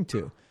listening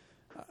to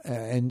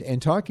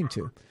and talking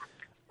to.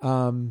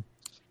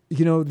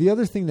 The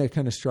other thing that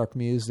kind of struck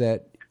me is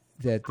that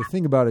the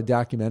thing about a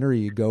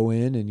documentary, you go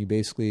in and you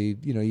basically,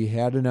 you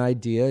had an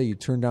idea, you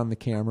turned on the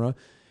camera,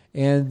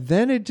 and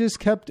then it just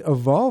kept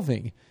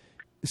evolving.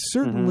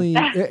 Certainly.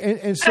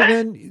 And so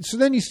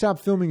then you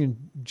stopped filming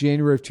in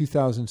January of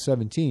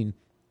 2017.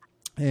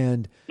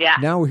 And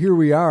now here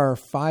we are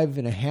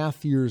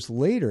 5.5 years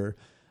later.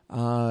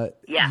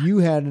 You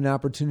had an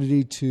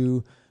opportunity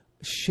to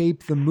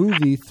shape the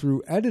movie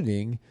through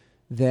editing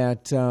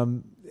that,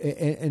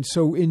 and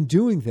so in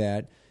doing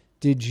that,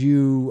 did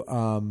you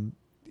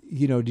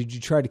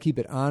try to keep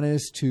it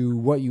honest to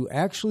what you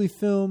actually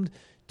filmed?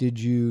 Did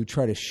you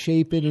try to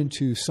shape it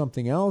into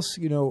something else?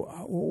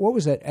 What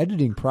was that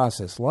editing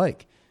process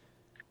like?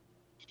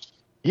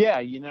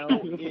 Yeah,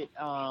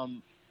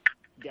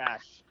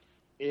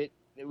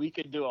 we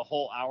could do a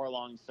whole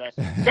hour-long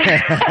session. Right.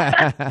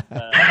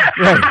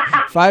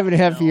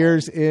 5.5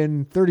 years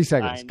in 30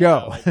 seconds.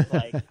 Go. It's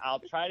like,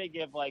 I'll try to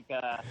give like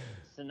a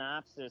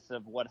synopsis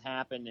of what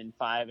happened in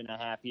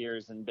 5.5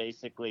 years in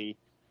basically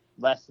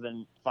less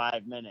than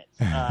 5 minutes.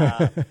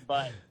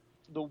 But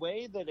the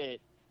way that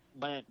it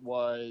went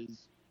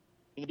was,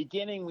 in the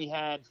beginning we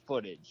had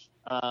footage,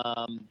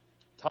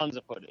 tons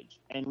of footage,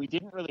 and we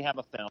didn't really have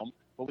a film,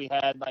 but we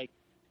had like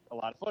a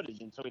lot of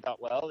footage, and so we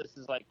thought, well, this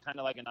is like kind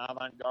of like an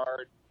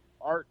avant-garde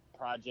art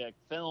project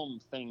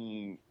film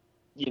thing,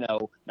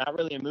 not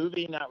really a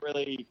movie, not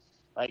really,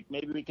 like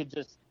maybe it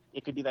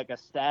could be like a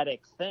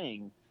static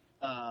thing,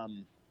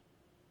 and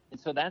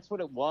so that's what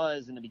it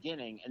was in the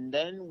beginning. And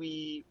then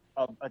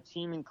a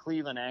team in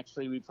Cleveland,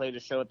 actually, we played a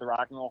show at the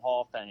Rock and Roll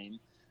Hall of Fame,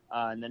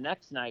 and the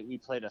next night we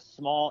played a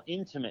small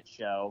intimate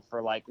show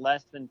for like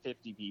less than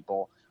 50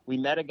 people. We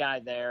met a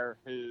guy there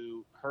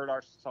who heard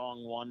our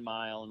song 1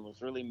 Mile and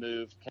was really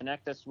moved,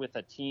 connect us with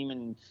a team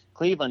in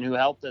Cleveland who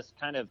helped us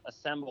kind of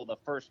assemble the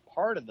first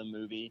part of the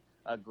movie,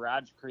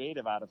 Garage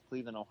Creative out of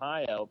Cleveland,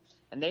 Ohio.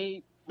 And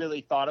they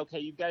really thought, okay,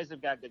 you guys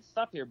have got good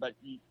stuff here, but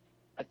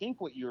I think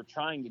what you're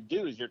trying to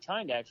do is you're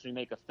trying to actually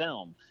make a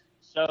film.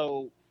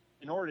 So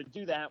in order to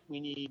do that, we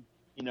need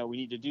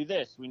to do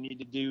this. We need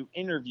to do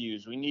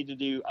interviews. We need to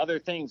do other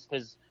things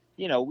because,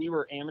 we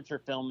were amateur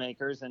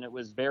filmmakers, and it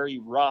was very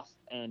rough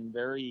and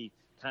very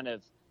kind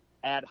of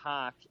ad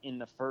hoc in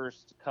the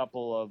first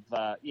couple of,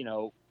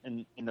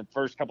 in the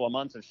first couple of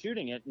months of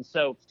shooting it. And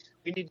so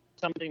we needed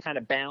something to kind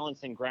of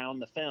balance and ground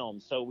the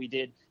film. So we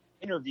did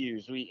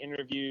interviews. We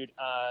interviewed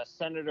a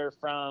senator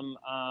from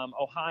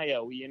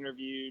Ohio. We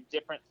interviewed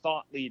different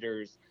thought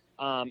leaders.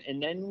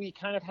 And then we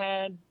kind of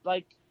had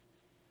like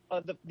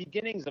the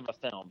beginnings of a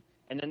film.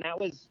 And then that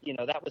was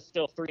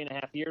still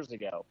 3.5 years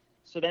ago.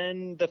 So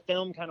then the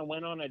film kind of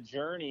went on a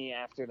journey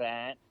after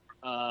that,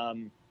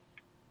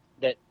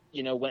 that,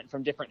 went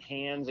from different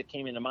hands. It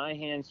came into my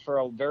hands for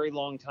a very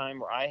long time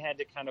where I had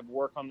to kind of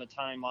work on the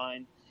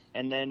timeline,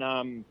 and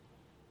then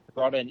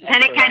brought in.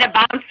 And it kind of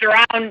bounced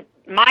around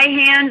my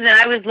hands, and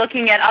I was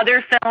looking at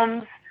other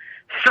films'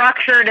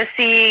 structure to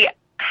see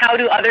how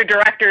do other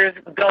directors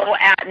go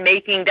at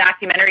making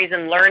documentaries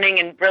and learning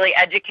and really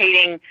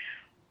educating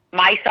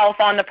myself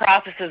on the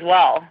process as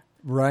well.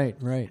 Right.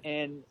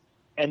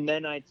 And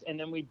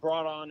then we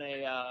brought on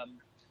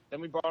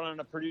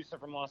a producer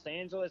from Los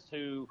Angeles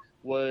who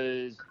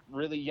was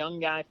really young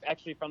guy,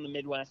 actually from the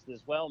Midwest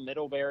as well,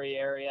 Middlebury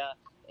area,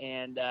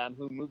 and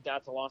who moved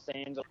out to Los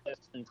Angeles.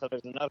 And so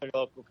there's another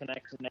local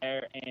connection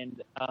there.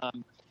 And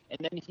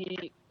then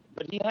he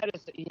had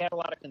a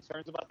lot of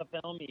concerns about the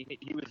film.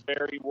 He was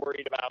very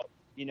worried about,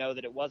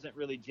 that it wasn't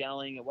really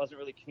gelling, it wasn't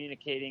really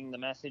communicating the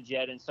message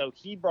yet. And so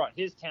he brought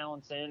his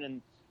talents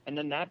in, and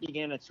then that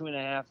began a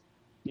 2.5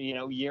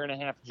 year and a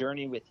half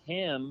journey with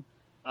him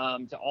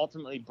to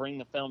ultimately bring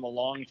the film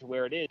along to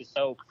where it is.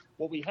 So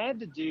what we had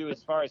to do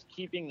as far as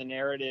keeping the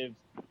narrative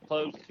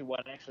close to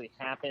what actually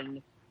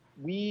happened,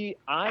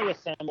 I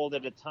assembled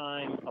at a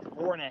time a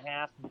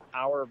 4.5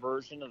 hour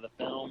version of the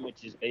film,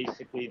 which is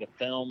basically the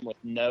film with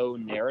no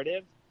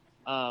narrative.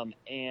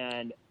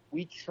 And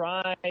we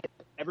tried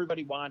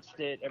everybody watched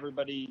it.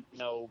 Everybody,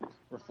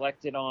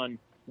 reflected on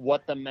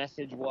what the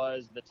message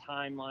was, the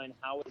timeline.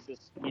 How is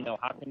this,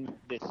 how can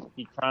this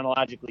be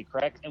chronologically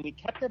correct? And we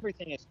kept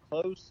everything as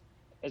close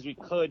as we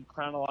could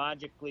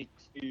chronologically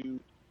to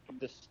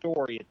the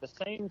story. At the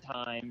same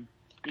time,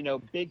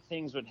 big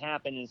things would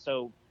happen. And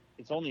so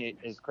it's only,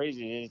 as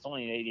crazy as it's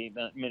only an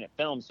 88-minute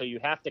film. So you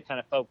have to kind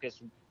of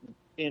focus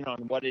in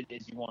on what it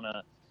is you want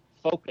to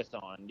focus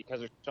on, because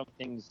there's so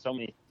many things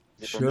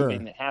that were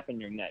moving that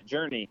happened during that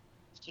journey.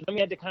 So then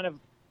we had to kind of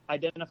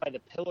identify the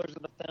pillars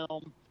of the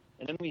film.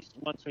 And then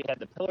once we had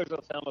the pillars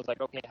of the film, it was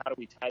like, okay, how do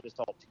we tie this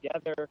all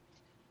together?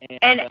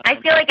 And I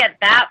feel like at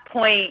that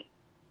point,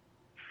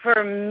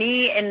 for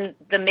me in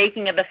the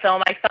making of the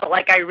film, I felt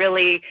like I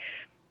really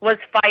was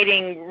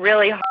fighting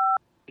really hard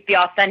with the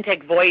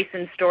authentic voice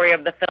and story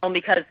of the film,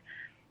 because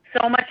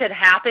so much had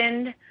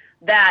happened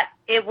that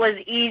it was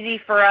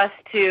easy for us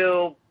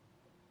to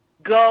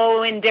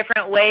go in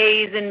different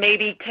ways and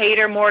maybe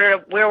cater more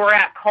to where we're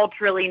at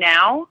culturally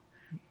now.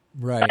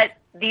 Right. But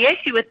the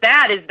issue with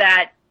that is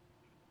that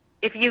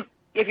if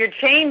you're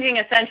changing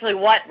essentially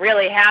what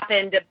really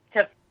happened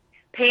to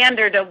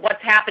pander to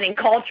what's happening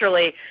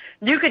culturally,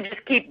 you could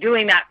just keep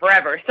doing that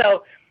forever.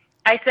 So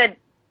I said,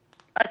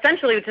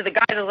 essentially to the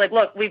guys, I was like,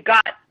 look, we've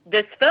got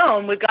this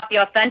film, we've got the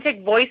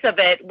authentic voice of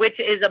it, which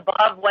is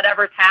above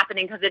whatever's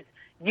happening, because it's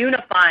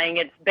unifying.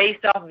 It's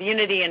based off of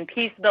unity and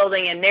peace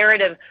building and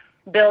narrative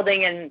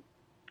building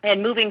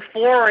and moving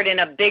forward in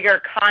a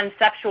bigger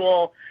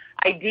conceptual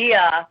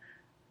idea,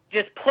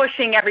 just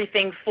pushing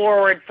everything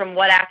forward from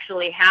what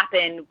actually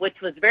happened,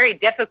 which was very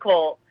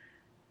difficult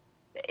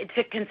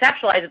to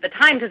conceptualize at the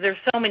time because there's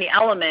so many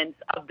elements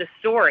of the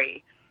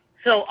story.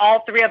 So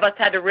all three of us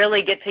had to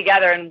really get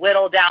together and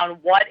whittle down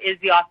what is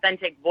the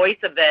authentic voice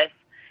of this,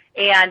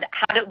 and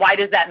why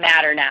does that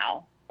matter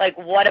now? Like,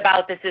 what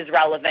about this is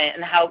relevant,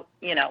 and how,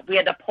 we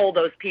had to pull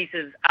those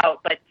pieces out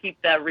but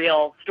keep the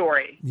real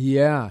story.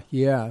 Yeah,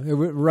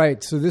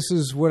 right. So this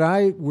is what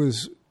I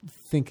was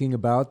thinking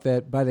about,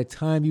 that by the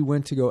time you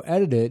went to go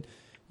edit it,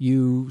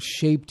 you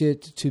shaped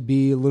it to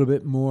be a little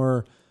bit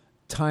more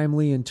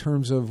timely in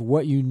terms of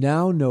what you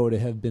now know to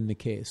have been the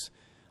case.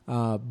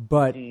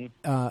 But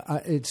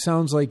it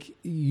sounds like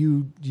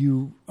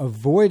you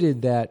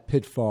avoided that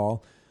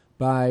pitfall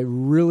by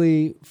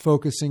really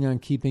focusing on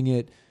keeping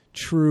it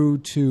true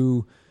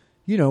to,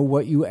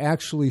 what you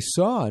actually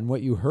saw and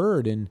what you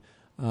heard. And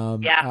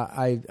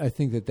I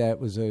think that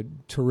was a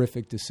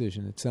terrific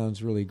decision. It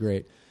sounds really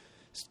great.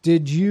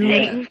 Did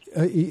you?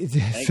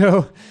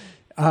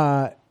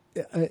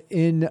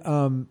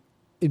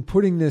 In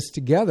putting this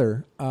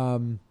together,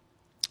 do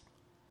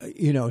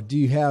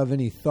you have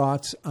any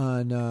thoughts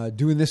on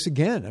doing this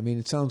again? I mean,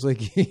 it sounds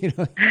like you've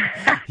done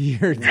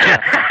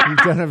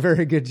a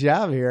very good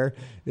job here.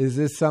 Is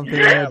this something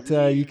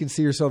that you can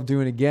see yourself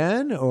doing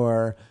again,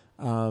 or?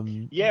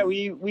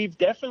 We've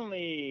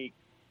definitely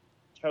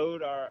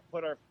put our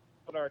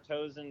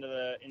toes into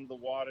the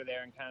water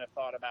there and kind of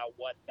thought about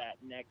what that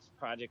next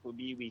project would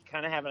be. We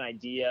kind of have an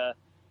idea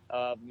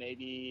of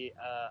maybe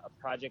a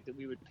project that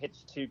we would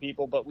pitch to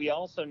people, but we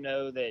also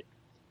know that,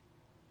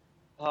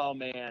 oh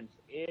man,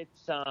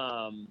 it's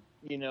the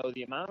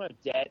amount of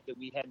debt that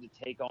we had to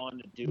take on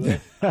to do it.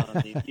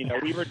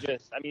 We were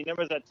just, there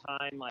was a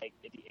time like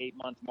at the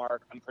 8-month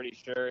mark, I'm pretty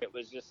sure it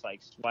was just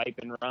like swipe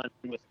and run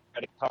with a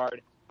credit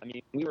card.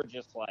 We were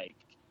just like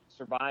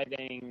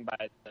surviving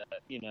by the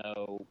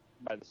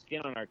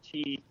skin on our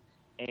teeth,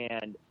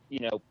 and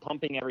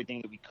pumping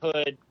everything that we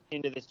could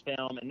into this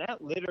film, and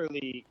that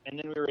literally, and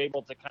then we were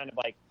able to kind of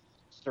like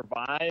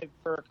survive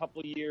for a couple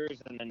of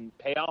years and then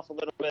pay off a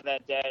little bit of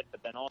that debt,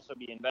 but then also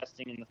be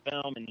investing in the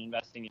film and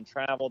investing in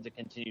travel to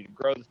continue to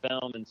grow the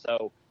film. And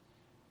so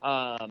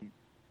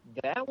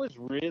that was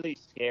really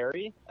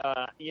scary,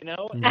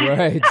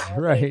 Right.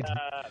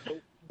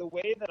 The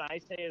way that I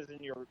say is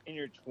in your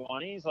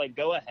 20s, like,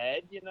 go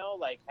ahead,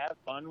 like, have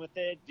fun with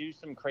it, do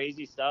some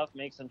crazy stuff,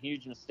 make some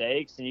huge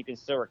mistakes, and you can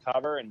still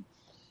recover. And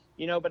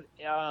but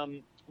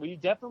we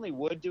definitely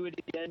would do it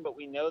again, but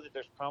we know that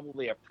there's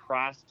probably a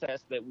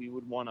process that we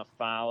would want to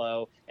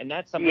follow. And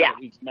that's something that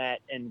we've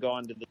met and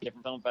gone to the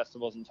different film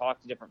festivals and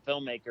talked to different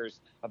filmmakers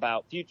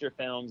about future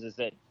films, is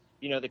that,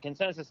 the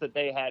consensus that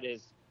they had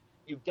is,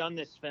 you've done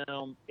this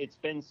film, it's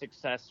been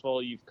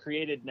successful, you've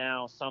created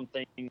now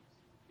something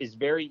is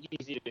very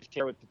easy to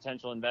share with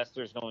potential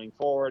investors going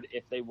forward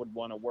if they would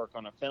want to work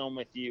on a film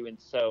with you. And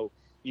so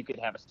you could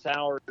have a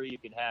salary, you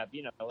could have,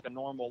 like a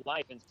normal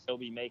life and still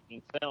be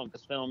making film,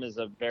 because film is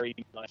a very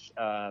much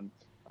a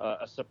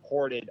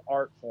supported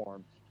art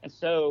form. And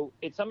so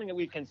it's something that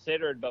we've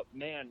considered, but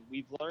man,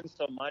 we've learned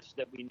so much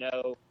that we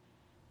know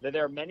that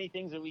there are many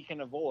things that we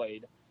can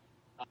avoid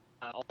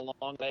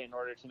along the way in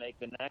order to make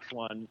the next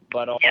one,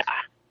 but also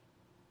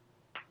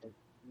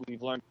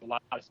we've learned a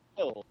lot of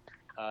skills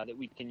that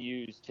we can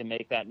use to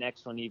make that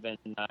next one even,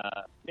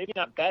 maybe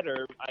not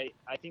better.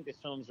 I think this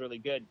film's really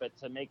good, but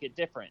to make it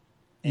different.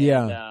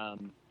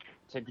 And,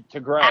 to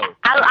grow.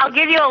 I'll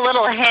give you a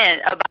little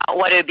hint about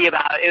what it would be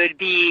about. It would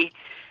be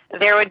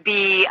there would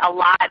be a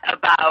lot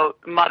about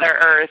Mother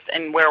Earth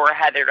and where we're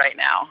headed right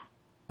now.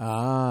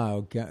 Ah,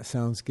 okay.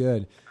 Sounds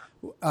good.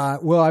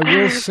 Well, I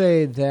will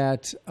say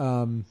that,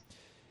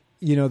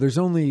 there's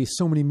only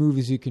so many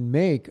movies you can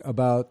make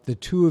about the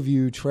two of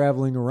you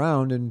traveling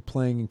around and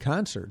playing in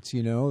concerts,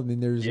 I mean,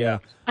 there's a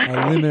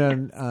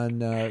limit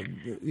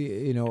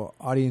on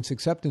audience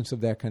acceptance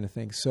of that kind of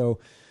thing. So,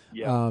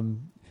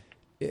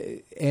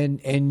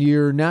 and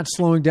you're not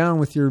slowing down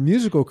with your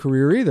musical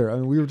career either. I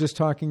mean, we were just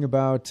talking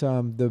about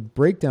the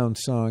Breakdown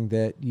song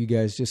that you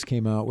guys just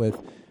came out with.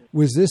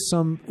 Was this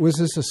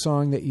a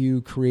song that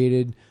you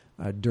created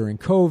during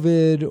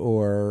COVID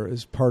or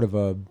as part of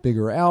a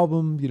bigger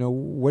album?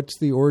 What's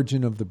the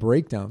origin of the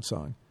Breakdown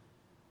song?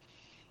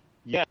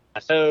 Yeah,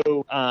 so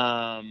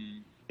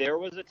there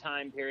was a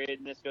time period,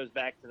 and this goes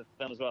back to the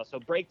film as well. So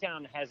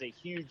Breakdown has a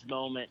huge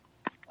moment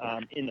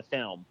in the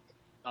film.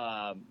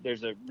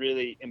 There's a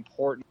really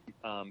important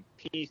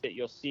piece that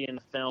you'll see in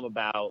the film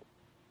about,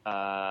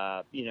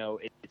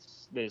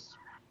 it's this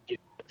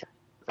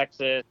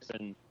Texas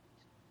and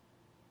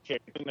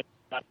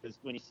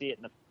when you see it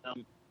in the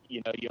film,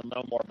 you'll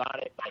know more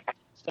about it.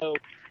 So,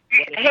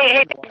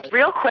 hey,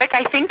 real quick,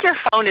 I think your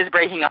phone is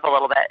breaking up a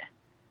little bit.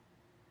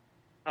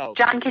 Oh,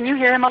 John, can you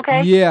hear him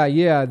okay?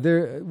 Yeah.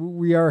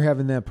 We are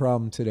having that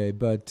problem today,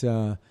 but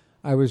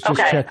I was just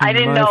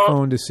checking my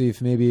phone to see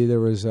if maybe there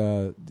was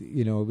it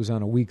was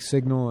on a weak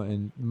signal,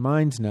 and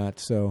mine's not.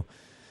 So,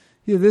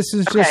 yeah, this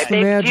is just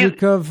the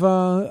magic of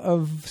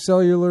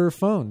cellular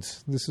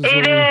phones. It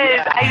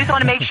is. I just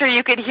want to make sure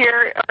you could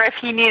hear, or if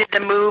he needed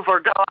to move or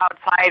go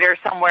outside or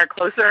somewhere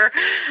closer.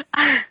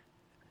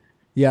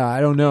 Yeah,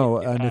 I don't know,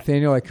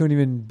 Nathaniel. I couldn't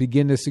even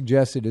begin to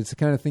suggest it. It's the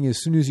kind of thing.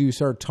 As soon as you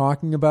start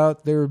talking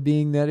about there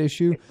being that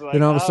issue,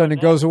 then all of a sudden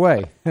it goes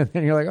away, and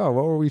then you're like, "Oh,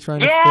 what were we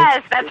trying to fix?"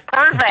 Yes, that's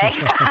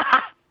perfect.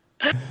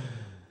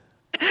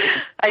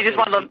 I just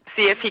wanted to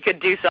see if he could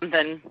do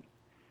something.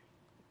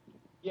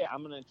 Yeah,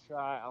 I'm going to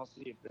try. I'll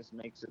see if this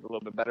makes it a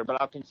little bit better,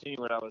 but I'll continue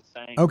what I was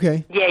saying.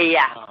 Okay.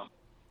 Yeah.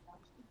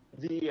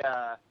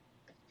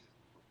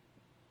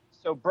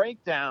 So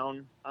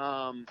Breakdown,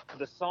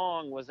 the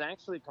song was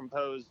actually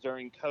composed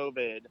during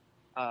COVID,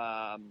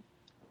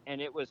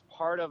 and it was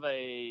part of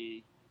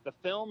the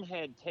film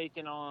had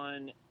taken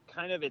on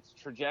kind of its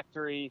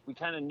trajectory. We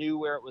kind of knew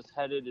where it was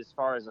headed as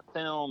far as a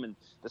film and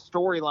the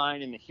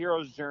storyline and the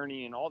hero's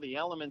journey and all the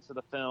elements of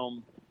the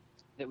film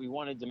that we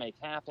wanted to make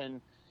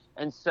happen.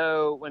 And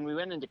so when we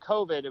went into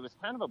COVID, it was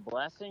kind of a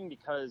blessing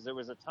because there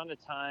was a ton of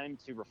time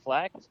to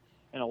reflect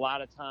and a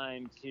lot of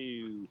time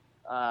to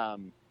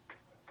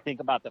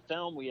think about the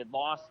film. We had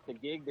lost the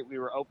gig that we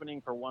were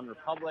opening for One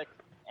Republic,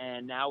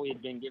 and now we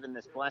had been given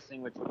this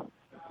blessing, which was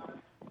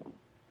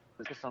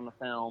just on the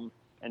film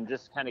and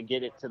just kind of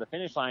get it to the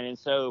finish line. And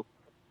so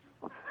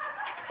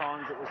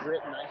songs that was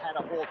written, I had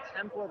a whole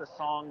template of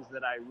songs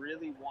that I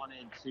really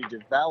wanted to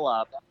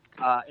develop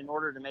in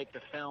order to make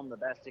the film the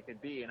best it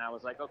could be. And I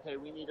was like, okay,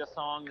 we need a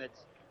song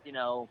that's,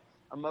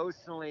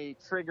 emotionally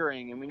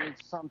triggering, and we need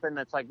something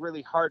that's like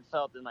really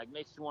heartfelt and like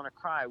makes you want to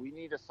cry. We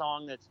need a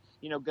song that's,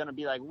 going to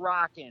be like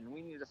rocking.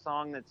 We need a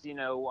song that's,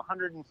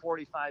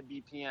 145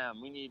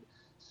 BPM.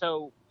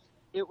 So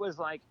it was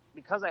like,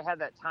 because I had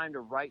that time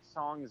to write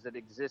songs that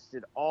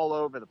existed all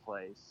over the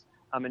place,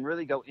 and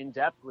really go in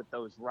depth with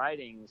those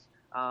writings,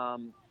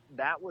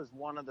 that was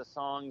one of the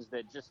songs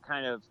that just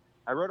kind of,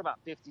 I wrote about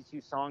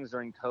 52 songs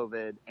during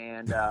COVID,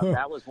 and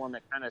that was one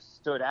that kind of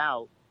stood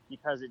out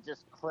because it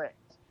just clicked.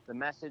 The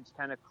message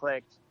kind of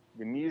clicked.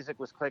 The music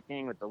was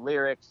clicking with the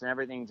lyrics, and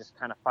everything just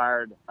kind of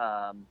fired.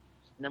 And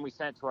then we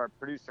sent it to our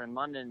producer in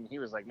London, and he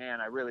was like, man,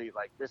 I really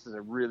like, this is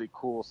a really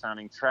cool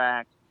sounding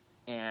track.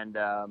 And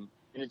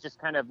it just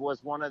kind of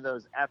was one of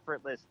those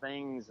effortless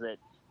things that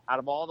out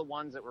of all the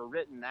ones that were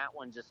written, that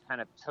one just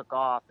kind of took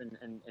off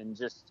and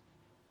just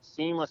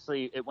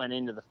seamlessly it went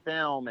into the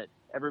film.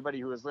 Everybody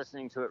who was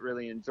listening to it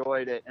really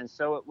enjoyed it. And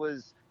so it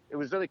was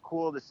really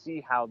cool to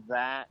see how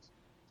that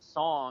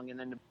song, and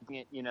then to bring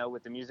it,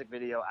 with the music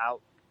video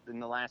out in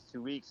the last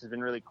 2 weeks has been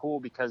really cool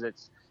because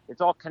it's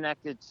all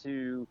connected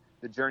to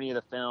the journey of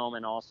the film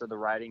and also the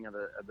writing of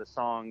the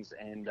songs.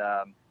 And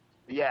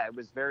it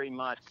was very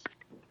much,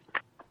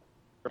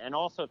 and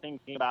also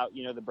thinking about,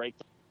 the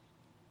breakdown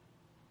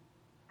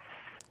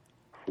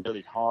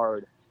really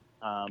hard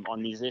on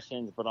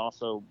musicians, but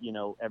also,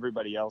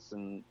 everybody else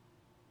in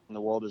the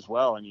world as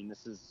well. I mean,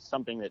 this is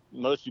something that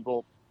most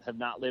people have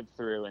not lived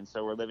through. And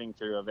so we're living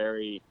through a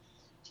very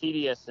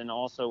tedious and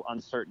also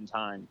uncertain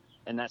time.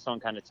 And that song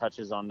kind of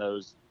touches on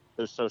those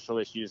social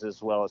issues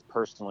as well as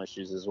personal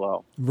issues as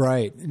well.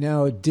 Right.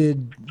 Now,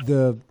 did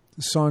the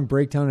song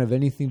Breakdown have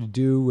anything to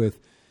do with,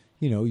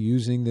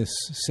 using this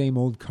same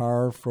old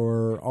car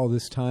for all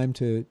this time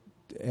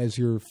as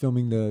you're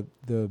filming the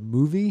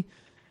movie?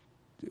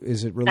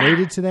 Is it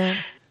related to that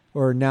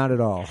or not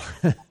at all?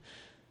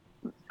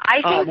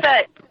 I think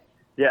that...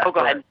 Yeah. Oh,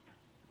 go ahead.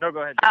 No,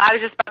 go ahead. I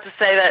was just about to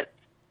say that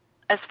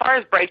as far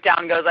as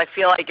Breakdown goes, I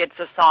feel like it's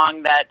a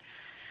song that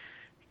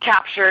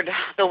captured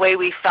the way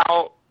we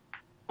felt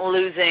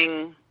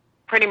losing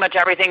pretty much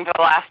everything for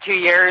the last 2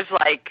 years.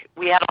 Like,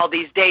 we had all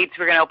these dates.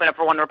 We were going to open up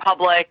for One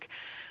Republic.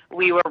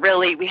 We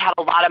had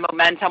a lot of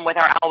momentum with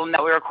our album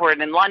that we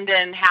recorded in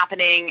London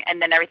happening, and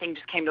then everything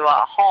just came to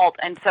a halt.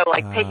 And so,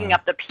 like, picking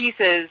up the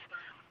pieces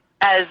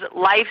as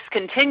life's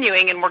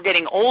continuing and we're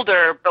getting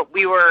older, but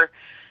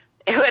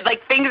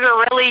things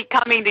were really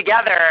coming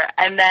together,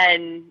 and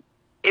then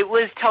it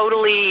was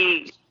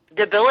totally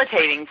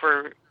debilitating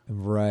for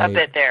a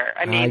bit there.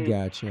 I mean, I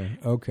gotcha.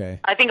 Okay.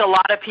 I think a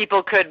lot of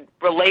people could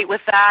relate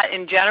with that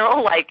in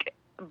general,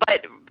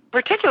 but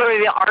particularly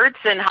the arts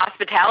and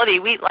hospitality,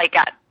 we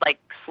got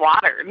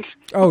slaughtered.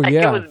 Oh,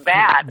 yeah. It was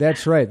bad.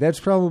 That's right. That's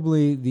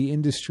probably the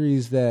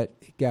industries that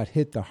got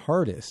hit the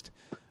hardest,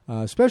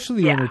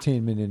 especially the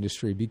entertainment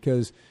industry,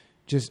 because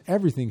just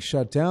everything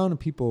shut down and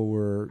people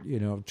were,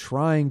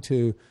 trying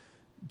to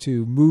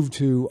move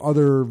to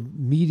other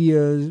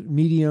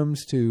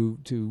mediums to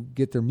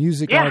get their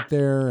music out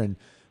there,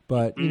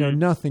 but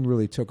nothing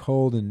really took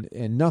hold,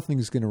 and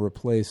nothing's going to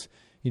replace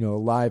a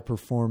live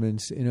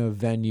performance in a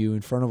venue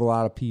in front of a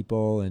lot of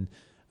people, and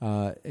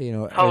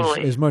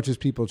totally. as much as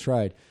people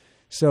tried.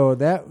 So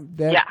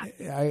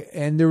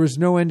and there was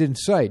no end in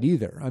sight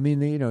either. I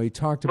mean, he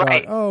talked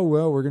about, oh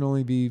well, we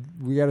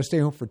got to stay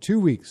home for 2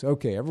 weeks.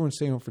 Okay, everyone's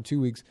staying home for 2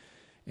 weeks,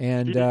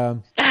 and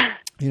and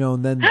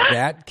then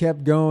that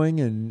kept going,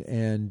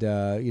 and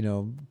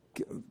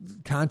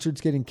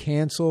concerts getting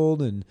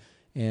canceled, and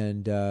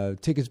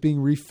tickets being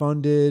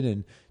refunded,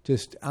 and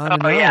just on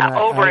and on.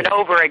 Over and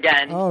over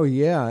again. Oh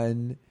yeah,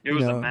 and it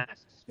was a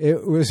mess.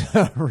 It was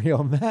a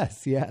real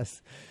mess.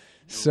 Yes.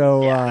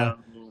 So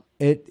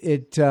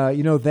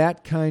that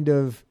kind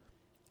of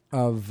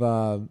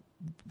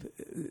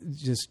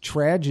just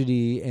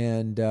tragedy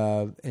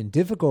and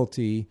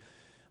difficulty.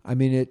 I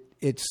mean,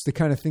 it's the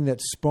kind of thing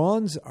that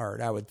spawns art,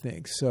 I would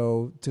think.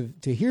 So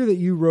to hear that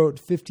you wrote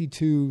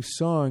 52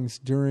 songs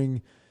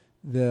during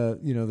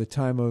the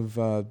time of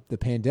the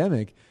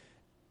pandemic,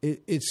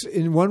 it's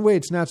in one way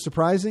it's not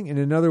surprising, in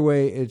another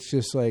way it's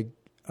just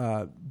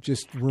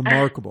just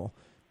remarkable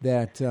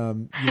that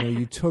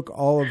you took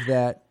all of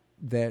that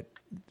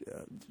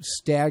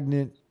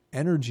stagnant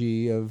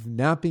energy of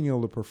not being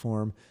able to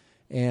perform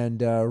and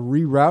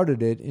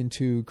rerouted it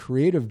into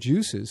creative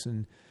juices.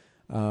 And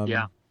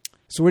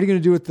so what are you going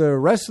to do with the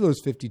rest of those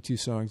 52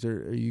 songs?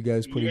 Are you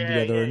guys putting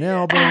together an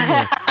album?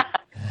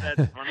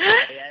 That's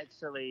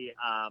funny.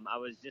 I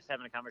was just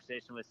having a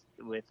conversation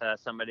with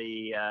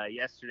somebody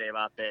yesterday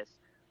about this,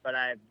 but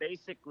I've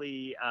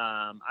basically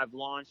I've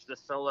launched a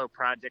solo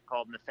project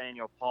called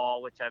Nathaniel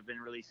Paul, which I've been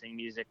releasing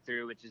music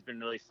through, which has been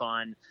really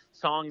fun.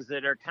 Songs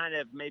that are kind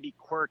of maybe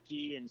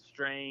quirky and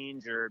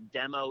strange or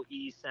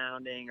demo-y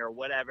sounding or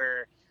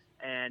whatever,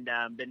 and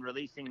been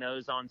releasing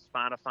those on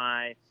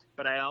Spotify.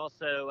 But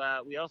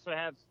we also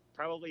have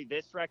probably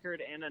this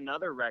record and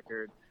another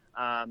record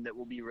that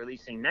we'll be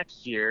releasing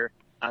next year.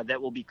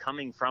 That will be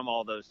coming from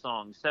all those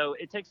songs. So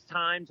it takes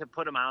time to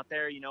put them out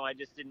there. I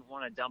just didn't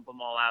want to dump them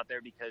all out there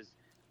because,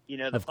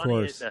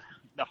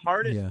 the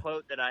hardest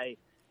quote that I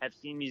have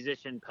seen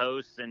musicians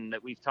post and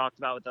that we've talked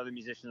about with other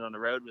musicians on the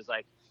road was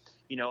like,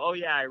 oh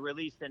yeah, I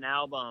released an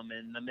album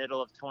in the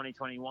middle of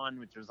 2021,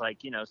 which was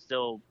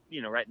still,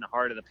 right in the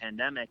heart of the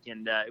pandemic.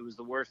 And it was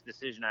the worst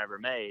decision I ever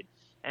made.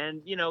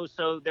 And,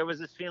 so there was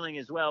this feeling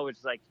as well, which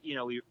is like,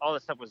 all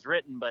this stuff was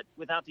written, but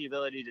without the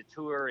ability to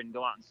tour and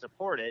go out and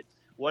support it,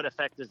 what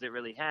effect does it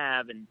really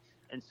have? And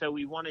so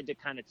we wanted to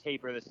kind of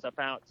taper this stuff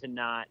out to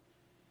not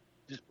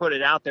just put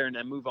it out there and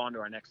then move on to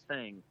our next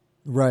thing.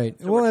 Right.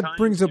 So well, that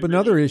brings up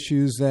another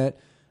issue is that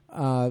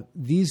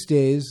these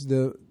days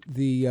the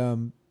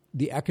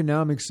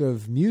economics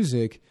of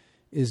music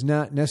is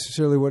not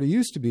necessarily what it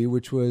used to be,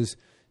 which was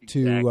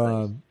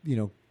to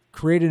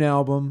create an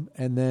album,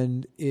 and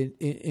then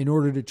in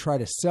order to try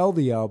to sell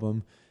the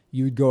album,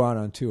 you would go out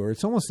on tour.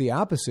 It's almost the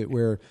opposite,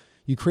 where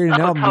you create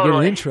an album to get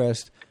an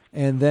interest.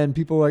 And then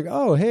people are like,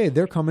 oh, hey,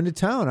 they're coming to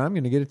town. I'm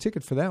going to get a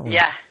ticket for that one.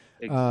 Yeah,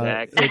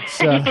 exactly.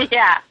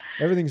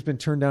 Everything's been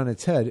turned on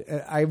its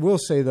head. I will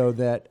say, though,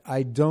 that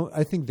I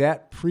think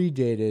that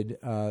predated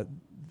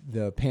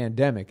the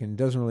pandemic and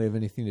doesn't really have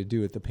anything to do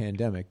with the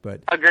pandemic.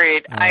 But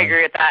agreed. I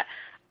agree with that.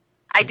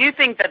 I do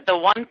think that the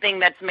one thing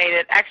that's made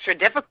it extra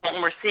difficult,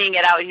 and we're seeing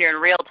it out here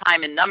in real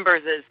time in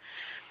numbers, is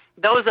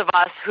those of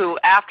us who,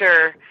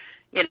 after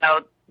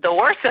the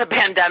worst of the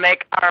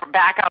pandemic, are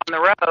back out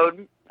on the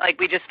road. Like,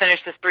 we just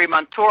finished this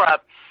 3-month tour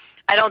up.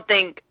 I don't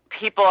think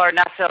people are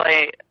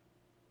necessarily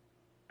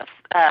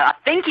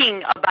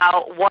thinking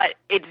about what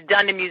it's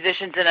done to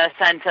musicians in a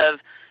sense of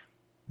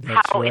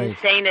how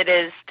insane it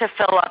is to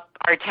fill up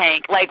our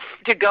tank. Like,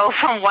 to go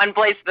from one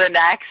place to the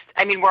next.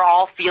 I mean, we're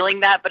all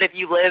feeling that, but if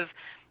you have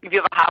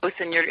a house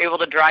and you're able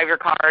to drive your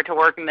car to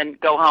work and then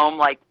go home,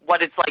 like,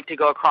 what it's like to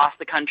go across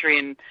the country,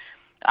 and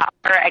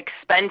our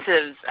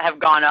expenses have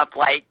gone up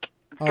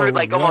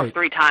almost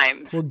 3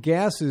 times. Well,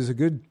 gas is a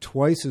good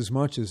twice as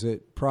much as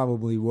it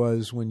probably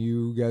was when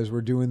you guys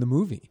were doing the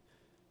movie.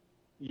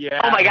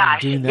 Yeah. Oh my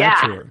gosh. Doing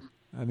that tour.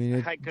 I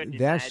mean,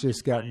 that's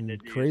just gotten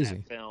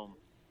crazy. Film.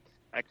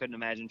 I couldn't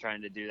imagine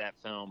trying to do that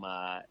film.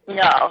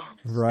 No.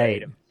 Right.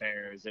 State of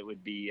affairs. It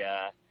would be,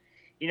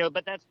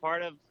 but that's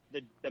part of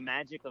the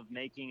magic of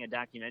making a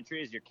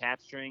documentary is you're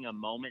capturing a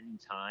moment in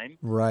time.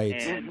 Right.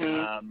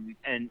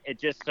 And it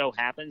just so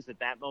happens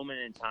that moment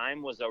in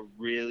time was a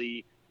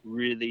really,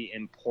 really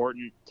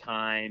important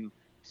time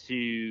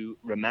to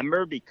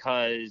remember,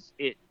 because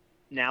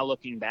now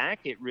looking back,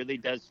 it really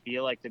does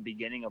feel like the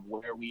beginning of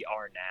where we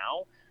are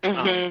now.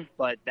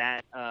 But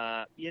that,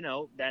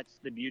 that's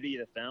the beauty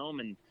of the film,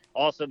 and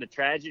also the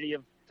tragedy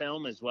of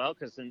film as well,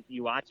 because then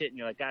you watch it and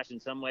you're like, gosh, in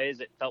some ways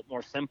it felt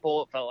more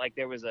simple. It felt like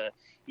there was I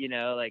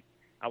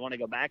want to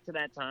go back to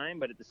that time,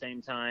 but at the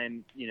same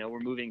time, we're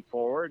moving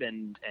forward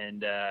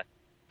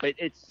but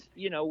it's,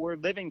 we're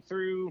living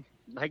through,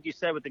 like you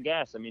said with the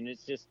gas. I mean,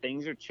 it's just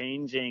things are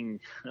changing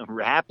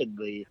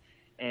rapidly.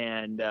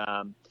 And,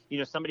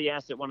 somebody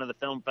asked at one of the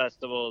film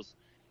festivals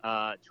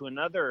to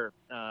another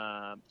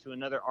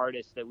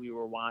artist that we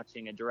were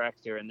watching, a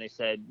director, and they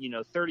said,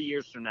 30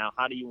 years from now,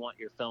 how do you want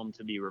your film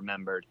to be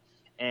remembered?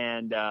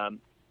 And,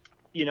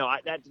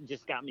 that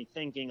just got me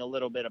thinking a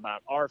little bit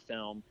about our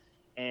film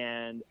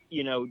and,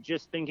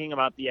 just thinking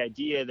about the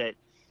idea that,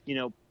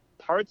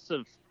 parts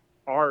of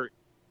art,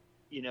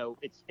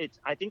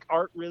 I think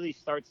art really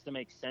starts to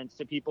make sense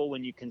to people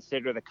when you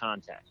consider the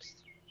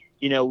context.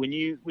 When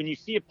you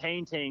see a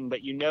painting,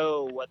 but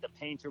what the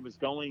painter was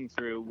going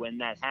through when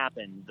that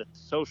happened, the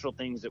social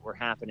things that were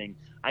happening,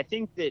 I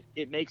think that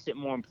it makes it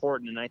more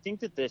important. And I think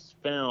that this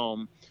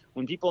film,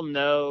 when people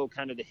know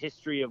kind of the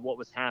history of what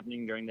was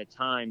happening during the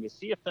time, to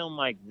see a film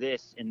like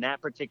this in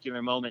that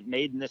particular moment,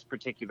 made in this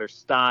particular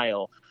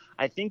style,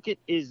 I think it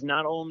is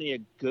not only a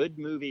good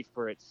movie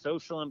for its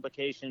social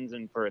implications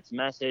and for its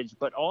message,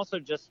 but also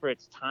just for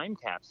its time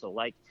capsule.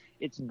 Like,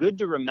 it's good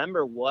to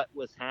remember what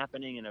was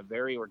happening in a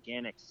very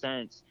organic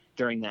sense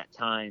during that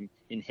time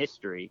in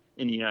history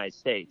in the United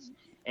States.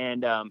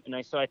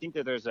 So I think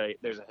that there's a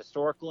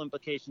historical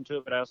implication to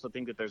it, but I also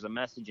think that there's a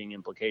messaging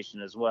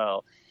implication as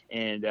well.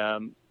 And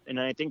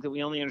I think that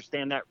we only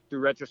understand that through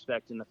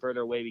retrospect, and the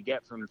further away we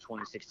get from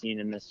 2016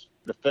 and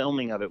the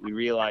filming of it,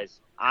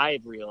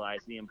 I've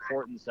realized the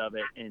importance of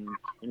it in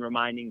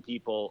reminding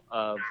people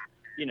of,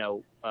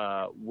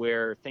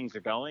 where things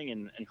are going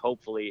and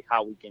hopefully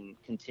how we can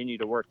continue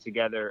to work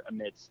together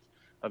amidst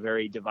a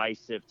very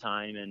divisive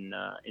time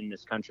in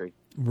this country.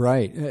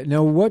 Right.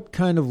 Now, what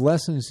kind of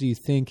lessons do you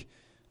think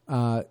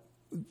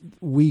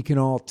we can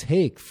all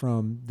take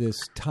from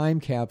this time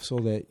capsule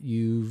that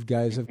you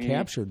guys have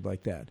captured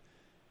like that?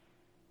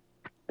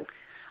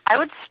 I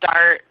would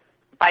start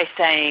by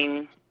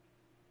saying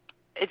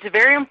it's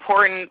very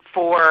important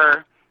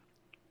for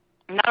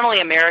not only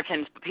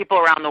Americans, but people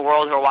around the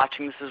world who are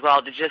watching this as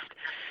well, to just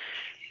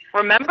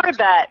remember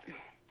that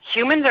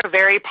humans are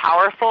very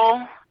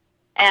powerful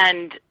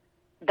and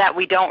that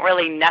we don't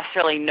really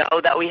necessarily know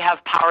that we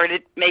have power to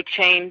make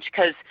change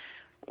because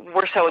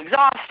we're so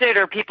exhausted,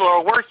 or people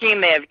are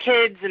working, they have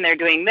kids, and they're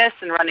doing this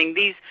and running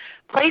these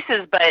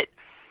places. But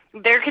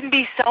there can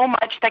be so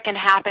much that can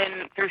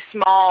happen through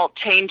small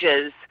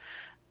changes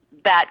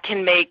that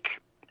can make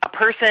a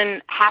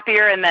person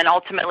happier, and then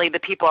ultimately the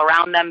people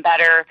around them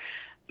better.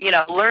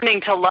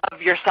 Learning to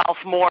love yourself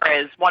more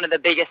is one of the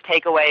biggest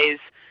takeaways,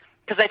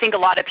 because I think a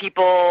lot of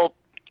people,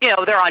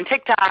 they're on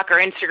TikTok or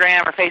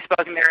Instagram or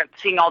Facebook, and they're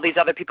seeing all these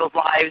other people's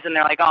lives, and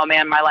they're like, oh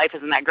man, my life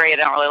isn't that great.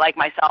 I don't really like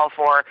myself,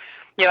 or,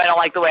 I don't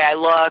like the way I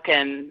look.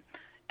 And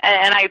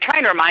I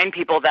try to remind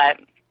people that,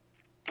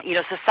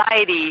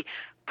 society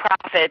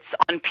profits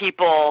on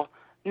people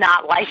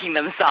not liking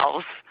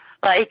themselves.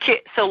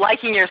 So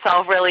liking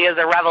yourself really is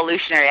a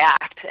revolutionary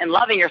act, and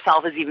loving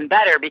yourself is even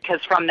better, because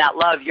from that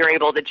love, you're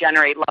able to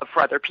generate love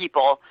for other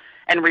people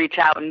and reach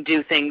out and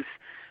do things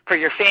for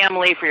your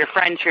family, for your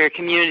friends, for your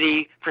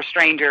community, for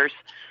strangers.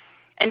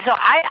 And so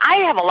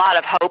I have a lot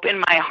of hope in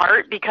my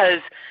heart, because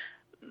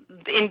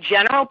in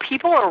general,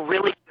 people are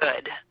really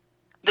good.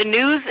 The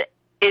news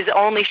is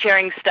only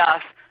sharing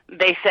stuff,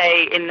 they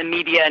say in the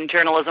media and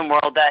journalism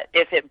world, that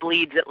if it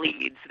bleeds, it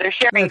leads. They're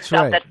sharing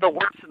stuff that's the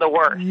worst of the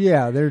worst.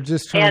 Yeah, they're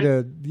just trying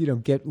to,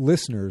 get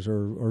listeners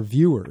or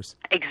viewers.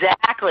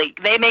 Exactly.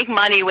 They make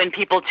money when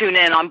people tune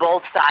in on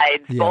both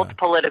sides, both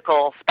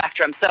political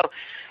spectrums. So,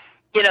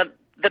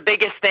 the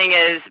biggest thing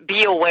is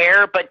be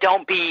aware, but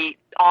don't be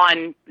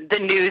on the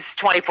news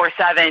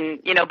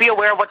 24/7. Be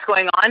aware of what's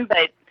going on,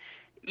 but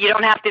you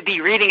don't have to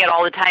be reading it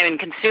all the time and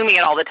consuming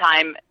it all the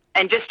time.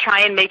 And just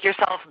try and make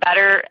yourself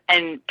better,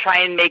 and try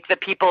and make the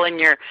people in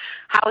your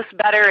house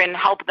better, and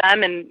help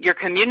them and your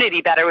community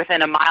better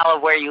within a mile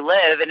of where you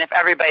live. And if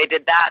everybody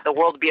did that, the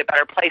world would be a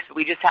better place. But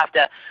we just have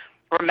to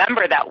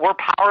remember that we're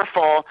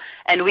powerful,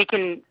 and we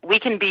can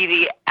be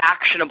the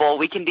actionable,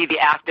 we can be the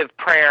active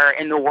prayer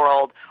in the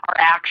world. Our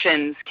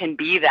actions can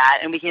be that,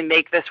 and we can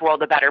make this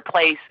world a better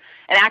place.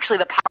 And actually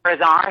the power is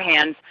in our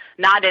hands,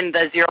 not in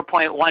the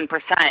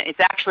 0.1%. It's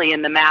actually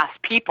in the mass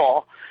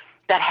people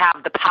that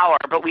have the power,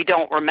 but we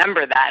don't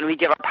remember that, and we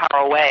give our power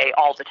away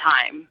all the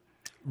time.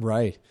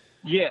 Right.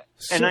 Yeah,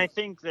 and I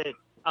think that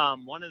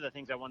One of the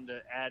things I wanted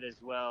to add as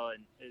well,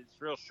 and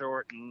it's real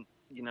short, and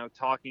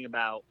talking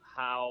about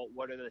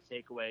what are the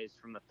takeaways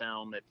from the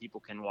film that people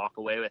can walk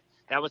away with.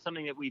 That was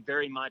something that we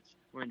very much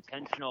were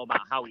intentional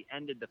about how we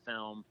ended the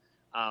film.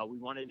 We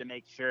wanted to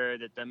make sure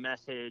that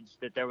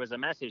there was a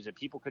message that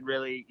people could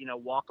really,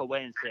 walk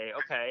away and say,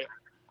 okay,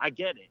 I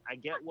get it. I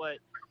get what,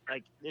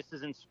 this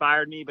has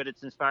inspired me, but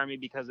it's inspired me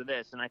because of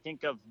this. And I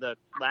think of the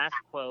last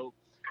quote.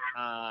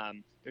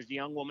 There's a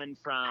young woman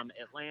from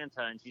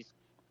Atlanta, and she's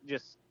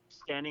just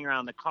standing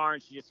around the car,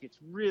 and she just gets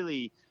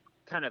really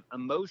kind of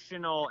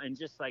emotional, and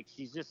just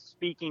she's just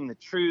speaking the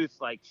truth.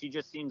 She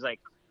just seems like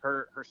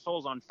her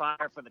soul's on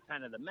fire for the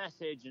kind of the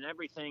message and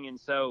everything. And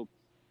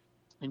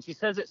she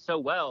says it so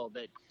well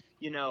that,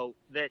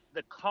 that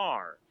the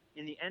car,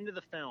 in the end of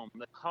the film,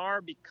 the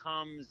car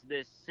becomes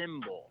this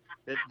symbol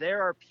that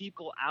there are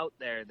people out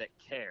there that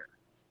care,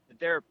 that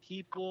there are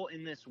people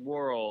in this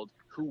world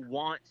who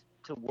want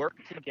to work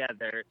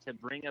together to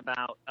bring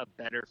about a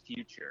better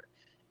future.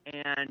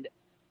 And,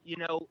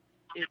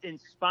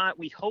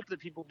 we hope that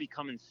people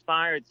become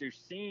inspired through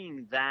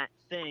seeing that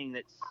thing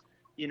that's,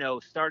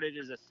 started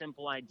as a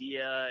simple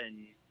idea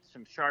and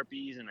some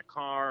Sharpies and a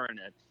car and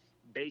a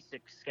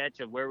basic sketch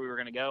of where we were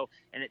going to go.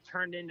 And it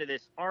turned into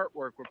this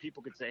artwork where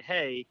people could say,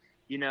 hey,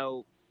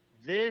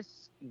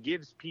 this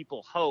gives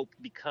people hope,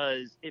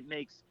 because it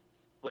makes,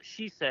 what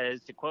she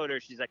says, to quote her,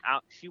 she's like,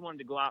 she wanted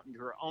to go out into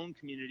her own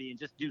community and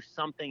just do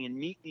something and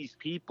meet these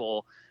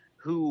people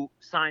who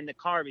signed the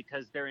car,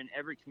 because they're in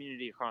every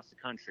community across the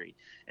country.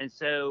 And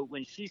so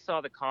when she saw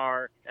the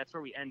car, that's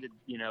where we ended,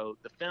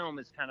 the film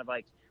is kind of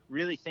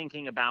really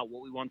thinking about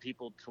what we want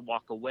people to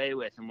walk away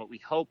with. And what we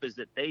hope is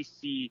that they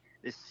see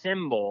this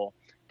symbol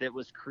that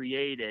was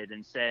created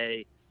and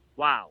say,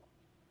 wow,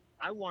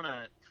 I want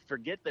to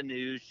forget the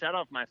news, shut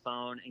off my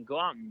phone, and go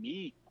out and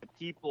meet the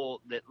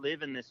people that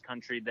live in this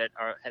country that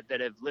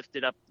have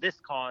lifted up this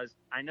cause.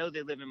 I know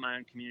they live in my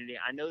own community.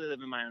 I know they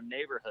live in my own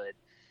neighborhood.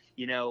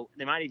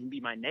 They might even be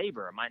my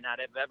neighbor. I might not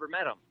have ever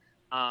met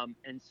them.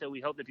 And so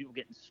we hope that people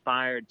get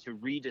inspired to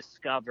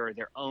rediscover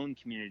their own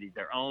community,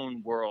 their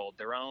own world,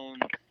 their own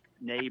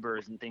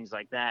neighbors and things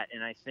like that.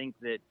 And I think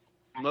that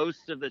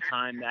most of the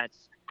time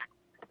that's,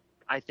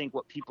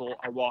 what people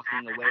are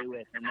walking away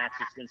with, and that's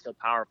just been so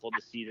powerful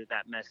to see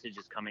that message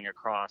is coming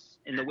across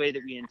in the way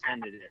that we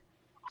intended it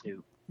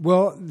to.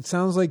 Well, it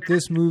sounds like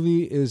this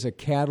movie is a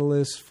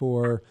catalyst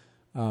for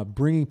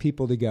bringing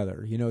people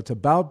together. It's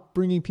about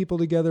bringing people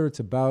together. It's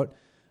about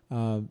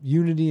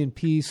unity and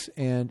peace,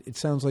 and it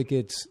sounds like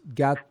it's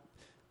got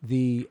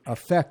the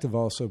effect of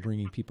also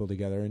bringing people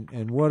together.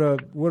 And what a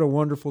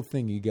wonderful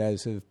thing you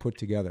guys have put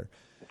together.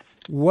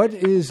 What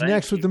is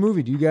next with the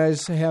movie? Do you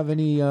guys have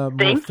any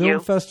more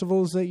film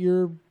festivals that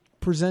you're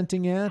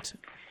presenting at?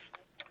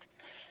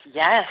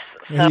 Yes.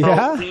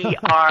 So we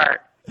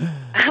are.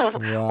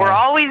 Wow. We're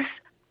always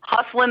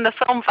hustling the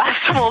film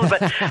festivals,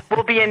 but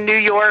we'll be in New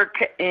York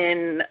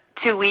in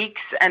 2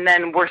 weeks, and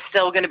then we're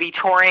still going to be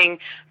touring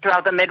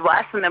throughout the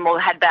Midwest, and then we'll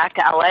head back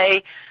to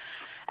LA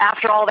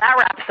after all that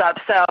wraps up.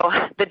 So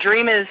the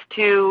dream is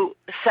to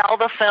sell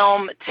the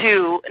film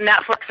to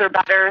Netflix or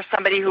better,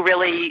 somebody who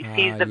really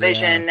sees the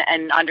vision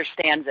and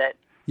understands it.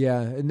 Yeah,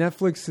 and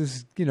Netflix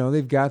is,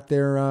 they've got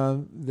their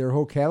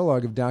whole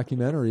catalog of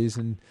documentaries,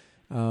 and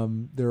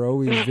they're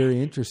always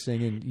very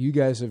interesting. And you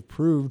guys have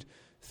proved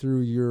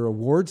through your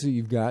awards that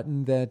you've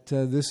gotten that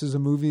this is a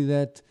movie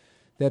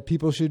that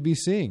people should be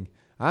seeing.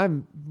 I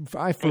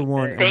for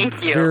one, am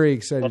very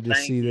excited to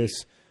see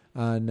this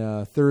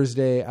on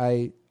Thursday.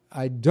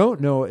 I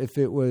don't know if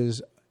it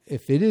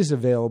is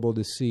available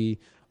to see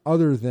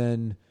other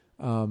than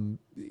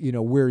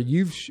where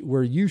you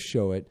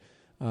show it,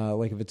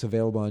 like if it's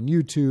available on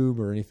YouTube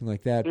or anything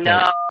like that.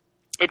 No,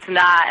 it's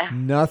not.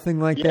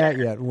 Nothing like that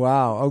yet.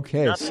 Wow.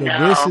 Okay, Nothing.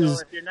 So this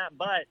is. If you're not,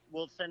 but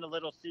we'll send a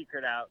little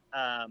secret out.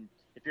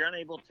 If you're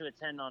unable to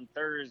attend on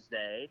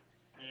Thursday,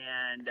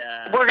 and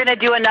we're going to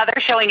do another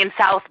showing in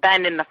South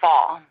Bend in the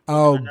fall.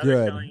 Oh,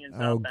 good.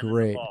 Oh,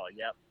 great.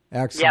 Yep.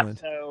 Excellent. Yep.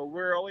 So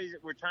we're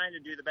trying to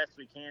do the best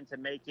we can to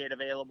make it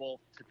available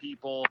to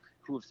people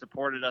who have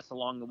supported us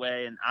along the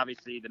way, and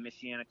obviously the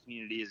Michiana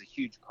community is a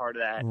huge part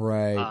of that.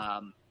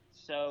 Right.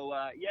 So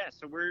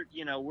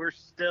we're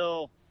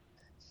still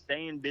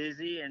staying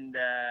busy and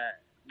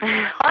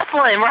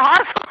hustling. We're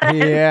hustling.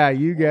 Yeah,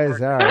 you guys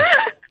are.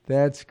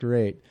 That's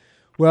great.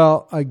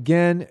 Well,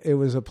 again, it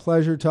was a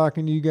pleasure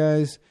talking to you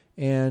guys,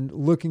 and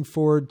looking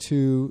forward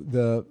to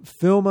the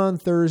film on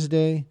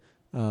Thursday.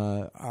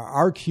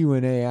 Our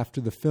Q&A after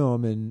the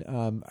film, and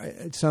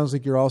it sounds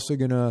like you're also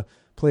going to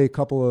play a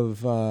couple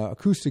of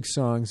acoustic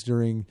songs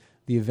during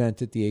the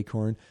event at the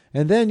Acorn,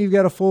 and then you've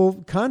got a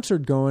full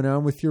concert going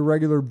on with your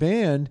regular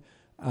band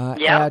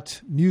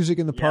at Music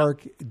in the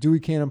Park, Dewey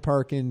Cannon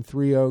Park in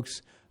Three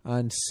Oaks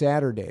on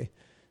Saturday.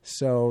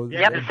 So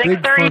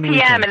 6:30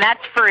 p.m. and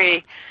that's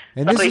free.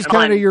 And this is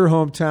kind of your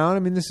hometown. I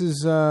mean, this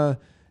is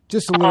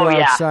just a little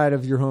outside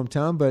of your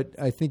hometown, but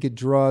I think it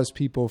draws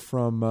people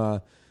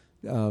from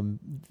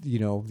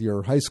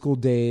your high school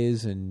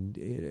days and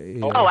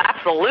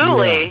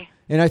absolutely.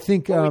 And I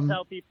think What we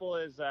tell people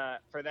is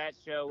for that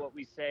show, what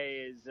we say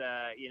is,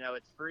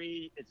 it's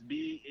free. It's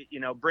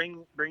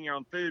bring your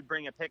own food,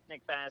 bring a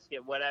picnic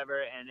basket,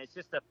 whatever, and it's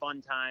just a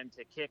fun time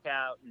to kick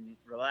out and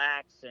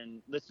relax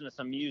and listen to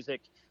some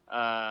music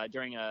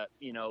during a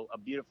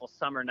beautiful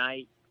summer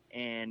night.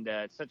 And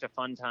it's such a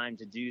fun time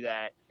to do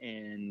that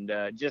and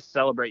just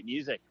celebrate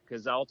music,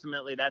 because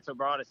ultimately that's what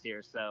brought us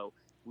here. So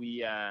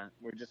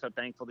we're just so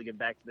thankful to give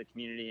back to the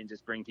community and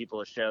just bring people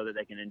a show that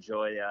they can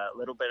enjoy a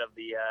little bit of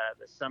the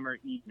summer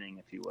evening,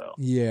 if you will.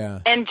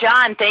 Yeah. And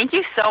John, thank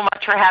you so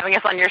much for having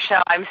us on your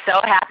show. I'm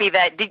so happy is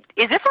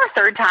this our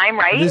third time,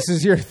 right? This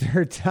is your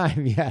third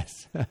time,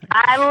 yes.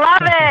 I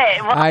love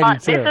it. Well, I do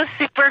too. This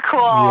is super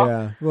cool.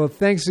 Yeah. Well,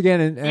 thanks again.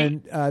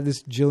 And this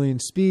is Jillian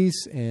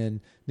Spees and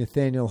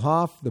Nathaniel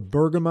Hoff, the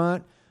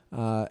Bergamot.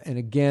 And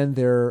again,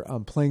 they're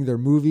playing their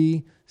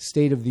movie,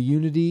 State of the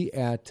Unity,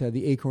 at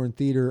the Acorn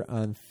Theater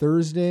on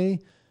Thursday,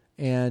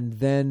 and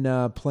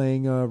then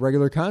playing a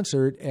regular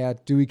concert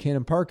at Dewey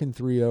Cannon Park in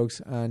Three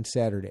Oaks on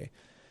Saturday.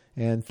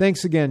 And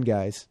thanks again,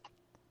 guys.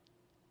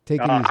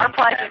 Take it easy. Our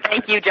pleasure.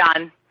 Thank you,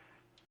 John.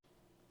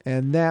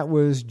 And that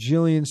was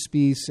Jillian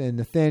Spees and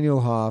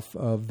Nathaniel Hoff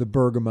of the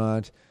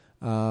Bergamot.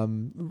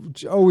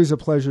 Always a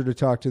pleasure to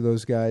talk to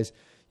those guys.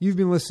 You've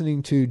been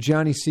listening to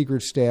Johnny's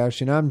Secret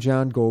Stash, and I'm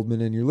John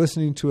Goldman, and you're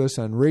listening to us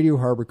on Radio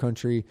Harbor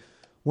Country,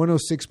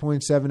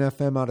 106.7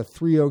 FM out of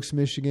Three Oaks,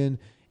 Michigan,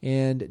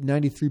 and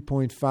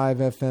 93.5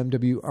 FM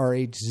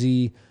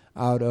WRHZ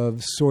out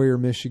of Sawyer,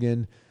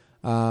 Michigan.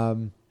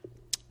 Again,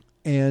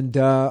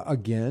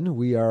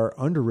 we are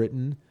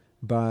underwritten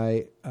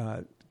by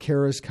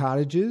Kara's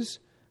Cottages.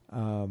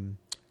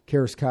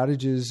 Kara's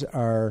Cottages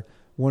are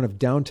one of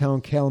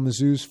downtown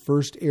Kalamazoo's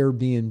first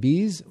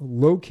Airbnbs,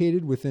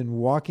 located within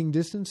walking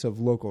distance of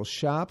local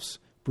shops,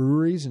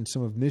 breweries, and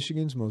some of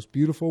Michigan's most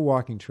beautiful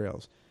walking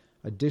trails.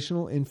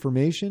 Additional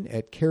information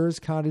at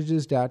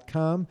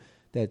karascottages.com.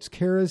 That's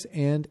Karas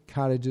and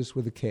Cottages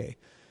with a K.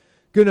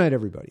 Good night,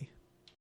 everybody.